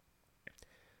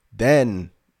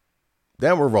 Then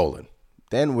we're rolling.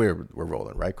 Then we're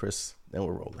rolling, right, Chris? Then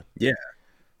we're rolling. Yeah.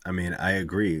 I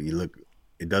agree. You look,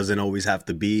 it doesn't always have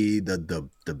to be the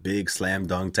big slam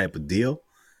dunk type of deal.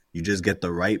 You just get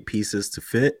the right pieces to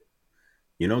fit.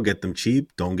 Get them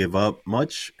cheap. Don't give up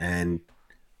much. And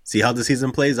see how the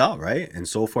season plays out, right? And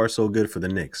so far, so good for the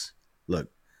Knicks. Look,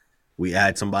 we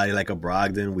add somebody like a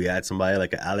Brogdon. We add somebody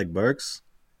like a Alec Burks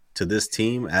to this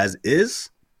team as is.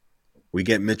 We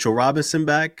get Mitchell Robinson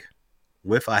back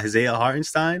with Isaiah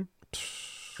Hartenstein.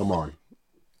 Come on.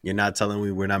 You're not telling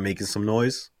me we're not making some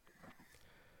noise?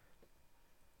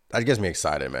 That gets me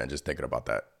excited, man, just thinking about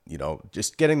that.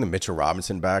 Just getting the Mitchell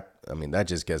Robinson back, that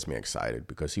just gets me excited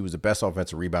because he was the best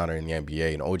offensive rebounder in the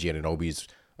NBA, and OG Anunoby's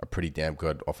a pretty damn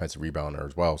good offensive rebounder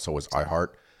as well. So is iHeart.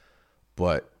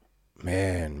 But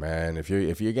man, if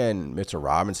you're getting Mitchell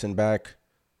Robinson back,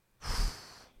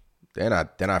 then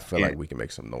I feel like we can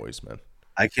make some noise, man.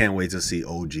 I can't wait to see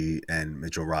OG and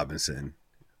Mitchell Robinson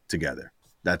together.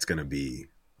 That's gonna be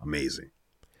amazing.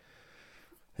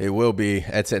 It will be.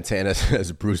 Ed Santana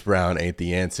says Bruce Brown ain't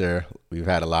the answer. We've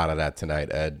had a lot of that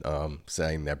tonight, Ed,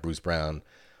 saying that Bruce Brown.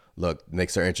 Look,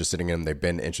 Knicks are interested in him. They've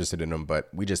been interested in him, but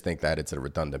we just think that it's a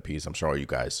redundant piece. I'm sure you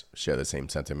guys share the same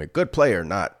sentiment. Good player,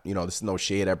 not, this is no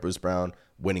shade at Bruce Brown.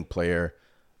 Winning player,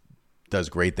 does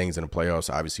great things in the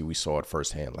playoffs. Obviously, we saw it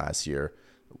firsthand last year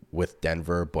with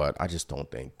Denver, but I just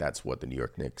don't think that's what the New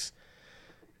York Knicks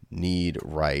need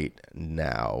right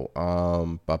now.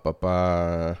 All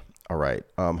right.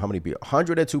 How many people?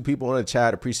 102 people in the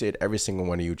chat. Appreciate every single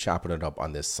one of you chopping it up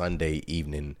on this Sunday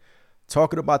evening.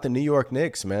 Talking about the New York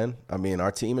Knicks, man.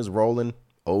 Our team is rolling.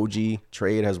 OG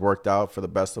trade has worked out for the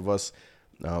best of us.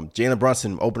 Jalen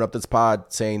Brunson opened up this pod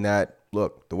saying that,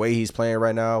 look, the way he's playing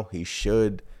right now, he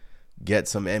should get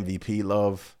some MVP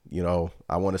love.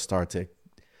 I want to start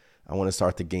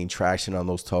to gain traction on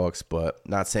those talks, but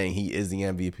not saying he is the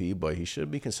MVP, but he should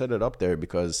be considered up there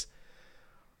because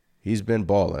he's been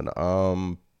balling.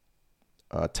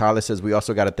 Tyler says we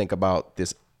also got to think about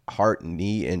this heart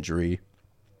knee injury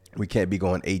we can't be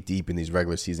going 8 deep in these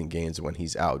regular season games when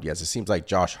he's out. Yes, it seems like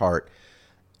Josh Hart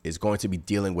is going to be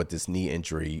dealing with this knee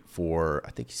injury for,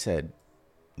 I think he said,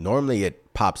 normally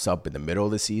it pops up in the middle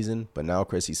of the season, but now,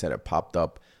 Chris, he said it popped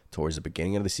up towards the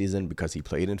beginning of the season because he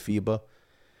played in FIBA.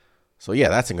 So, yeah,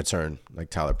 that's a concern, like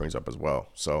Tyler brings up as well.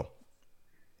 So,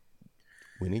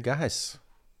 we need guys.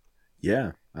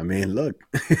 Yeah, I mean, look,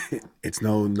 it's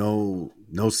no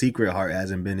secret Hart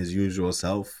hasn't been his usual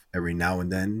self. Every now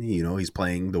and then, he's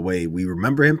playing the way we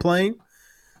remember him playing.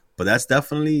 But that's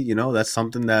definitely, that's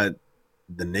something that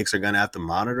the Knicks are going to have to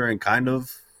monitor and kind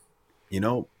of,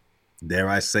 dare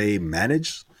I say,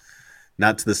 manage.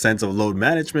 Not to the sense of load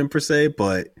management per se,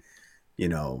 but,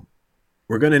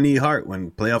 we're going to need Hart when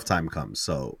playoff time comes.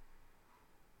 So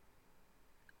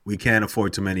we can't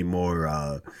afford too many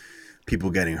more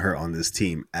people getting hurt on this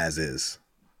team as is.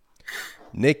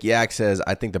 Nick Yak says,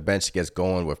 I think the bench gets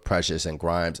going with Precious and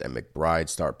Grimes and McBride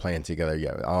start playing together.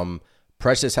 Yeah.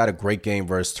 Precious had a great game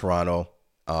versus Toronto,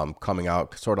 coming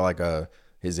out sort of like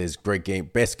his great game,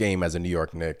 best game as a New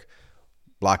York Knick,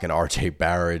 blocking RJ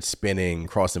Barrett, spinning,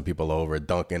 crossing people over,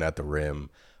 dunking at the rim.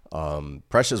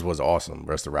 Precious was awesome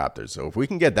versus the Raptors. So if we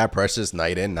can get that Precious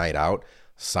night in, night out,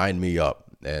 sign me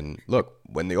up. And look,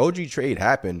 when the OG trade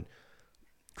happened,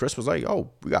 Chris was like,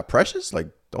 oh, we got Precious? Like,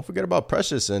 don't forget about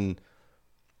Precious. And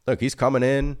look, he's coming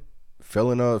in,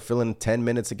 filling 10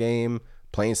 minutes a game,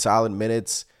 playing solid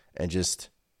minutes, and just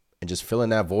filling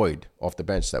that void off the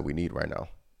bench that we need right now.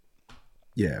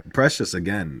 Yeah, Precious,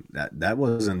 again, that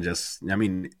wasn't just, I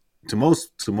mean, to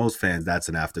most fans, that's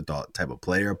an afterthought type of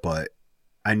player, but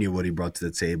I knew what he brought to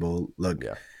the table. Look,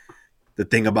 yeah. The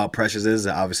thing about Precious is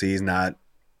obviously he's not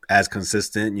as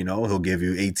consistent. He'll give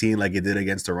you 18 like he did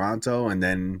against Toronto and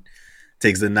then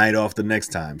takes the night off the next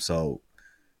time. So,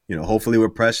 hopefully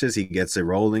with Precious, he gets it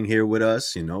rolling here with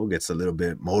us, gets a little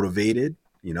bit motivated,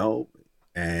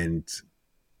 and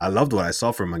I loved what I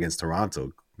saw from him against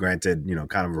Toronto. Granted,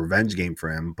 kind of a revenge game for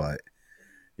him, but,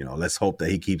 let's hope that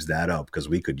he keeps that up because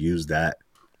we could use that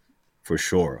for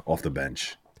sure off the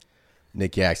bench.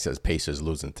 Nick Yak says Pacers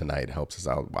losing tonight helps us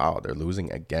out. Wow, they're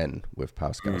losing again with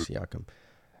Pascal Siakam.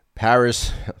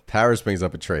 Paris brings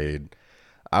up a trade.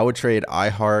 I would trade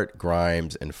iHeart,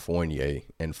 Grimes, and Fournier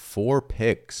and 4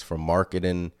 picks for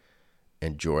Marketing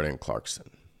and Jordan Clarkson.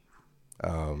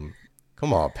 Come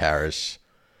on, Parrish.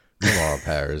 Come on,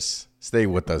 Paris. Stay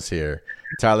with us here.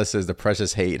 Tyler says the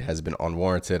Precious hate has been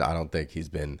unwarranted. I don't think he's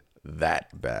been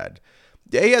that bad.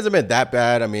 Yeah, he hasn't been that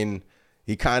bad. I mean,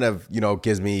 he kind of,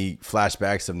 gives me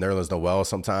flashbacks of Nerlens Noel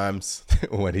sometimes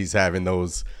when he's having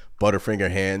those Butterfinger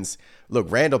hands.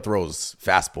 Look, Randall throws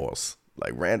fastballs.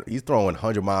 Like, he's throwing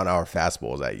 100-mile-an-hour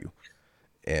fastballs at you.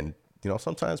 And,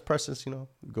 sometimes Precious,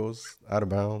 goes out of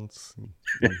bounds.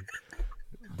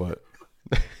 But,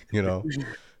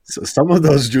 So some of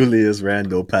those Julius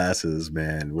Randle passes,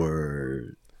 man,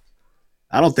 were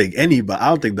I don't think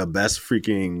the best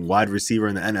freaking wide receiver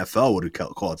in the NFL would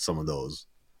have caught some of those.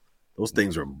 Those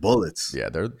things were bullets. Yeah,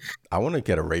 I want to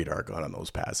get a radar gun on those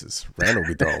passes. Randall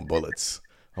be throwing bullets.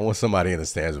 I want somebody in the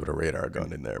stands with a radar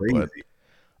gun in there. Crazy.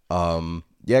 But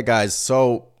yeah, guys.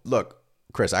 So look,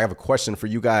 Chris, I have a question for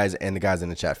you guys and the guys in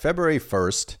the chat. February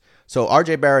 1st. So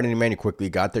RJ Barrett and Emmanuel quickly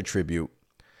got their tribute.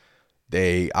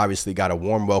 They obviously got a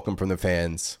warm welcome from the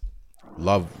fans.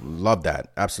 Love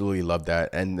that. Absolutely love that.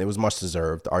 And it was much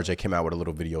deserved. RJ came out with a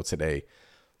little video today.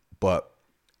 But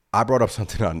I brought up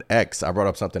something on X. I brought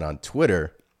up something on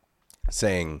Twitter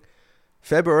saying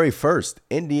February 1st,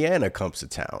 Indiana comes to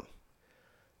town.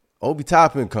 Obi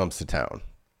Toppin comes to town.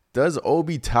 Does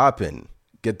Obi Toppin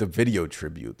get the video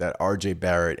tribute that RJ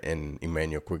Barrett and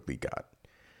Emmanuel quickly got?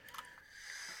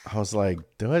 I was like,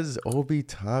 does Obi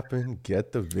Toppin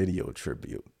get the video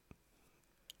tribute?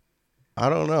 I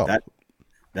don't know.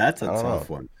 That's a tough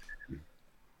one.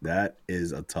 That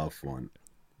is a tough one.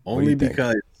 Only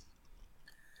because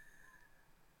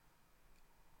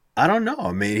I don't know.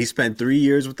 I mean, he spent 3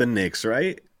 years with the Knicks,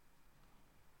 right?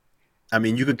 I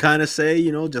mean, you could kind of say,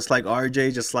 just like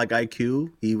RJ, just like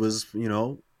IQ, he was,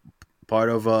 part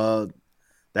of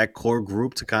that core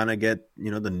group to kind of get,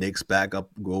 the Knicks back up,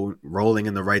 rolling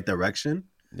in the right direction.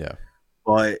 Yeah.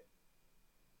 But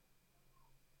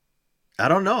I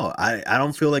don't know. I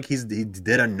don't feel like he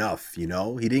did enough, He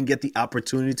didn't get the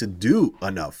opportunity to do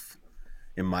enough,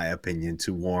 in my opinion,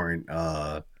 to warrant.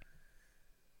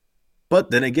 But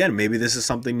then again, maybe this is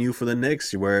something new for the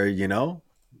Knicks where,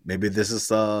 maybe this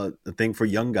is a thing for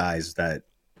young guys that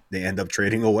they end up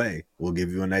trading away. We'll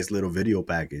give you a nice little video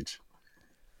package.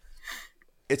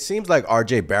 It seems like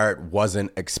RJ Barrett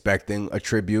wasn't expecting a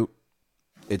tribute.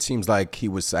 it seems like he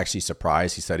was actually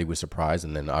surprised. He said he was surprised,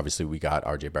 and then obviously we got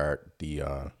RJ Barrett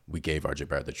we gave RJ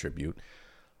Barrett the tribute.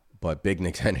 But Big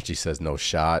Nick's Energy says no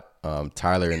shot.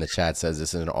 Tyler in the chat says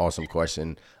this is an awesome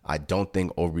question. I don't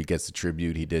think Obi gets the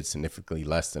tribute. He did significantly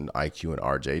less than IQ and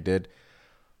RJ did.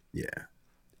 Yeah.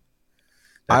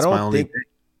 I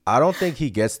don't think he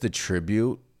gets the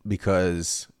tribute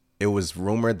because it was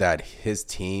rumored that his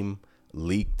team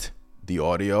leaked the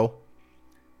audio.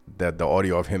 That the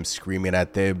audio of him screaming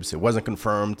at Thibs. It wasn't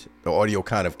confirmed. The audio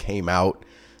kind of came out,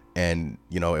 and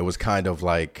it was kind of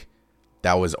like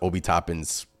that was Obi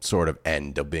Toppin's sort of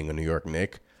end of being a New York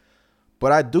Knick.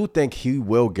 But I do think he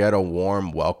will get a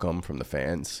warm welcome from the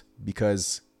fans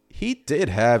because he did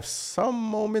have some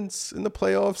moments in the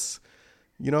playoffs.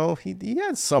 He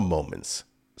had some moments.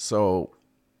 So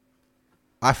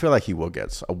I feel like he will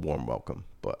get a warm welcome,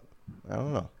 but I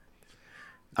don't know.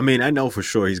 I mean, I know for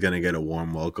sure he's going to get a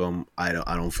warm welcome. I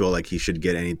don't feel like he should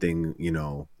get anything,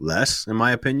 less, in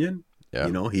my opinion. Yeah.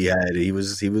 He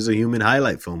was a human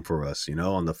highlight film for us,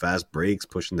 on the fast breaks,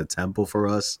 pushing the tempo for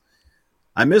us.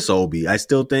 I miss Obi. I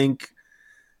still think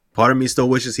part of me still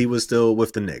wishes he was still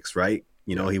with the Knicks, right?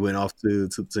 He went off to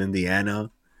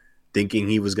Indiana thinking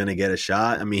he was going to get a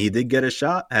shot. I mean, he did get a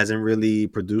shot, hasn't really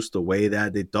produced the way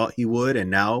that they thought he would, and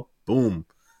now, boom,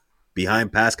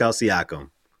 behind Pascal Siakam.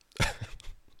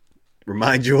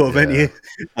 Remind you of any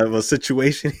of a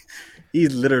situation?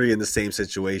 He's literally in the same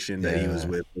situation that he was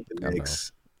with the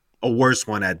Knicks. A worse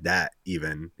one at that,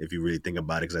 even, if you really think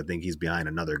about it, because I think he's behind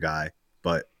another guy.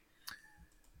 But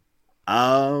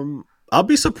I'll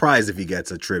be surprised if he gets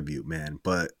a tribute, man.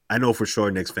 But I know for sure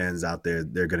Knicks fans out there,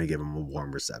 they're going to give him a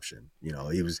warm reception.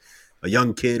 He was a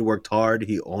young kid, worked hard.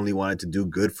 He only wanted to do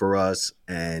good for us.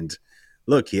 And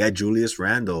look, he had Julius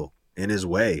Randle in his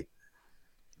way.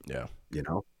 Yeah.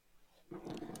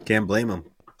 Can't blame him.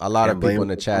 A lot of people in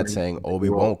the chat saying Obi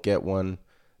won't get one.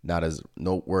 Not as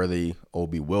noteworthy.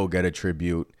 Obi will get a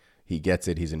tribute. He gets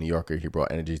it. He's a New Yorker. He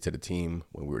brought energy to the team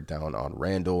when we were down on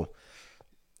Randall.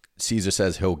 Caesar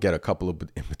says he'll get a couple of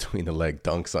in between the leg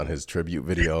dunks on his tribute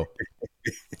video.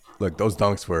 Look, those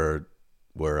dunks were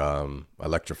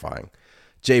electrifying.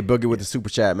 Jay Boogie with the super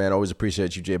chat, man. Always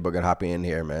appreciate you, Jay Boogie, hopping in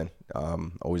here, man.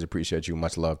 Always appreciate you.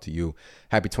 Much love to you.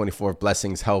 Happy 24th.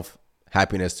 Blessings, health,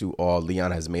 happiness to all.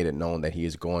 Leon has made it known that he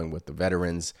is going with the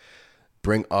veterans.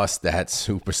 Bring us that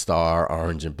superstar,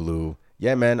 orange and blue.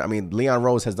 Yeah, man. I mean, Leon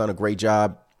Rose has done a great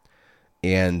job.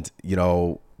 And,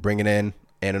 bringing in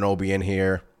Anunoby in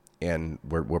here. And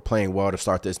we're playing well to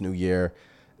start this new year.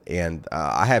 And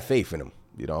I have faith in him.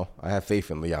 I have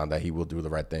faith in Leon that he will do the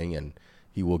right thing. And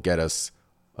he will get us,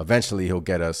 eventually he'll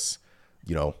get us,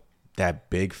 that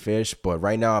big fish. But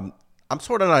right now, I'm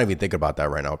sort of not even thinking about that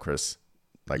right now, Chris.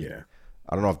 I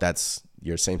don't know if that's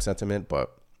your same sentiment,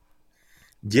 but.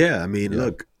 Yeah, I mean,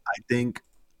 look, I think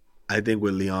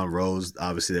with Leon Rose,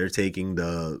 obviously they're taking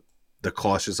the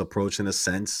cautious approach in a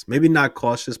sense. Maybe not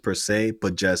cautious per se,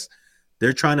 but just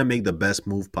they're trying to make the best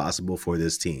move possible for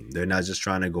this team. They're not just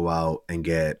trying to go out and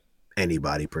get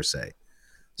anybody per se.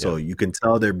 So you can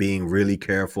tell they're being really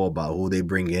careful about who they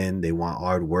bring in. They want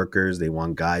hard workers. They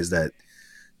want guys that,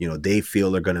 they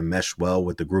feel are going to mesh well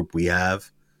with the group we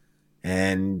have.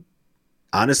 And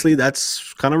honestly,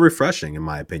 that's kind of refreshing in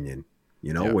my opinion.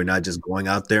 We're not just going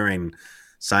out there and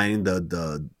signing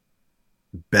the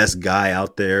best guy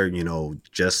out there,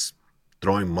 just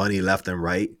throwing money left and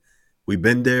right. We've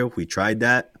been there. We tried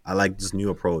that. I like this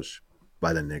new approach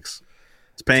by the Knicks.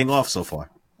 It's paying off so far.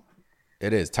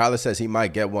 It is. Tyler says he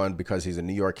might get one because he's a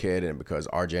New York kid and because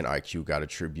RJ and IQ got a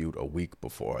tribute a week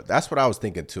before. That's what I was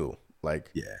thinking too.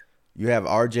 You have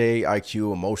RJ,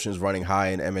 IQ, emotions running high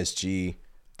in MSG,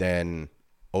 then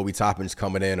Obi Toppin's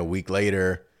coming in a week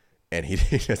later. And he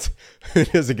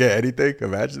doesn't get anything.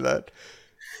 Imagine that.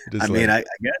 I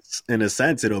guess in a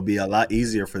sense it'll be a lot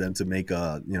easier for them to make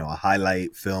a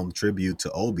highlight film tribute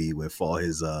to Obi with all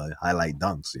his highlight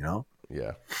dunks.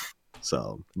 Yeah.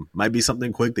 So might be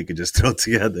something quick they could just throw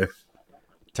together.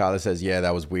 Tyler says, "Yeah,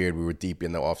 that was weird. We were deep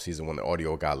in the offseason when the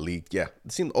audio got leaked. Yeah,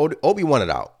 it seemed Obi wanted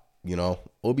out.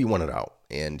 Obi wanted out,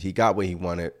 and he got what he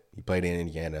wanted. He played in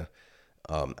Indiana.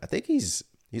 I think he's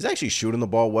actually shooting the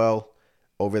ball well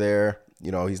over there.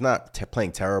 He's not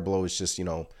playing terrible. It's just,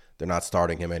 they're not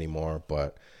starting him anymore.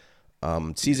 But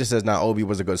Caesar says now Obi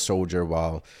was a good soldier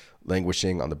while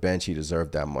languishing on the bench. He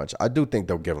deserved that much. I do think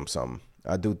they'll give him some.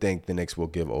 I do think the Knicks will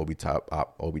give Obi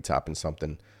Toppin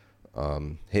something.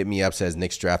 Hit Me Up says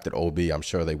Knicks drafted Obi. I'm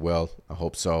sure they will. I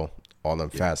hope so. All them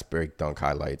fast break dunk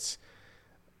highlights.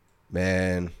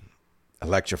 Man,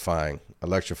 electrifying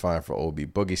for Obi.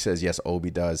 Boogie says, yes,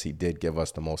 Obi does. He did give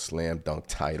us the most slam dunk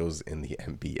titles in the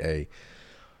NBA.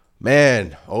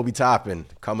 Man, Obi Toppin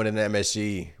coming in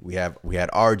MSG. We had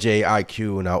RJ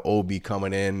IQ, now Obi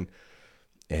coming in.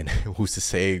 And who's to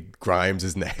say Grimes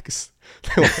is next?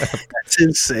 That's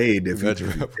insane if you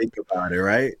think about it,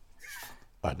 right?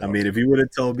 I mean, if you would have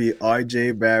told me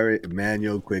RJ Barrett,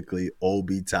 Emmanuel Quickly,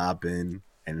 Obi Toppin,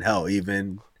 and hell,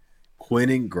 even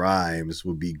Quentin Grimes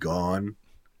would be gone,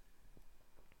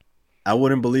 I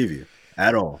wouldn't believe you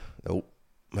at all. Nope.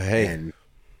 Hey. And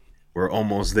we're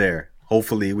almost there.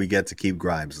 Hopefully we get to keep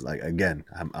Grimes. Like, again,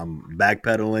 I'm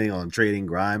backpedaling on trading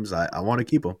Grimes. I want to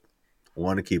keep him.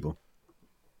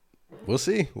 We'll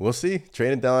see.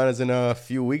 Trading deadline is in a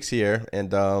few weeks here. And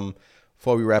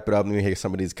before we wrap it up, let me hear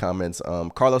some of these comments.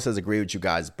 Carlos says, agree with you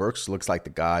guys. Burks looks like the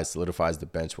guy, solidifies the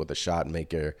bench with a shot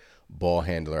maker, ball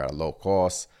handler at a low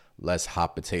cost, less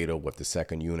hot potato with the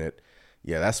second unit.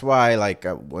 Yeah, that's why, like,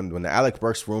 when the Alec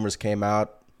Burks rumors came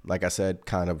out, like I said,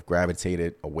 kind of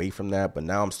gravitated away from that, but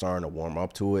now I'm starting to warm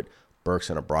up to it.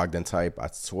 Burks and a Brogdon type, I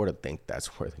sort of think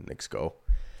that's where the Knicks go.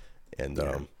 And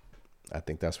I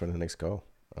think that's where the Knicks go.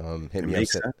 Hit me up.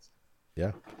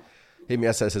 Yeah. Hit me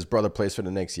up, says his brother plays for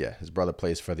the Knicks. Yeah, his brother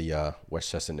plays for the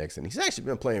Westchester Knicks, and he's actually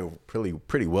been playing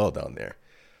pretty well down there.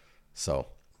 So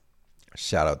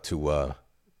shout out to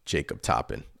Jacob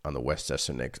Toppin on the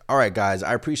Westchester Knicks. All right, guys,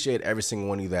 I appreciate every single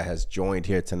one of you that has joined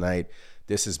here tonight.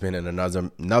 This has been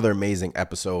another amazing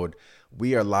episode.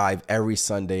 We are live every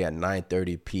Sunday at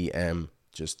 9:30 p.m.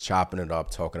 just chopping it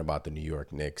up, talking about the New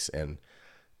York Knicks, and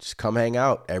just come hang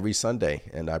out every Sunday.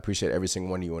 And I appreciate every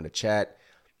single one of you in the chat.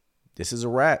 This is a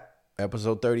wrap.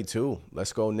 Episode 32.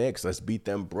 Let's go Knicks. Let's beat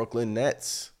them Brooklyn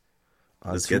Nets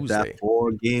on Tuesday. Get that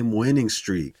 4-game winning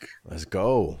streak. Let's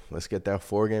go. Let's get that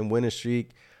 4-game winning streak.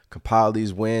 Compile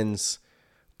these wins.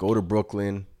 Go to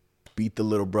Brooklyn. Beat the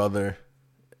little brother.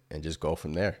 And just go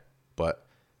from there. But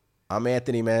I'm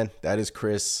Anthony, man. That is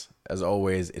Chris. As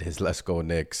always, it is Let's Go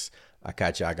Knicks. I'll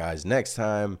catch y'all guys next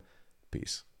time.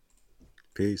 Peace.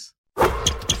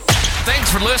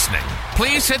 Thanks for listening.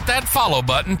 Please hit that follow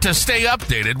button to stay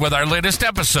updated with our latest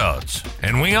episodes.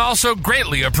 And we also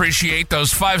greatly appreciate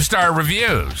those 5-star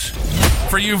reviews.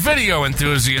 For you video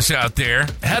enthusiasts out there,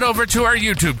 head over to our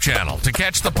YouTube channel to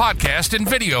catch the podcast in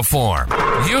video form.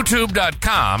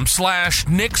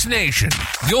 YouTube.com/Knicks Nation.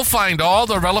 You'll find all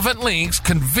the relevant links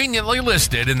conveniently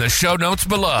listed in the show notes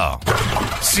below.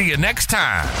 See you next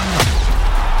time.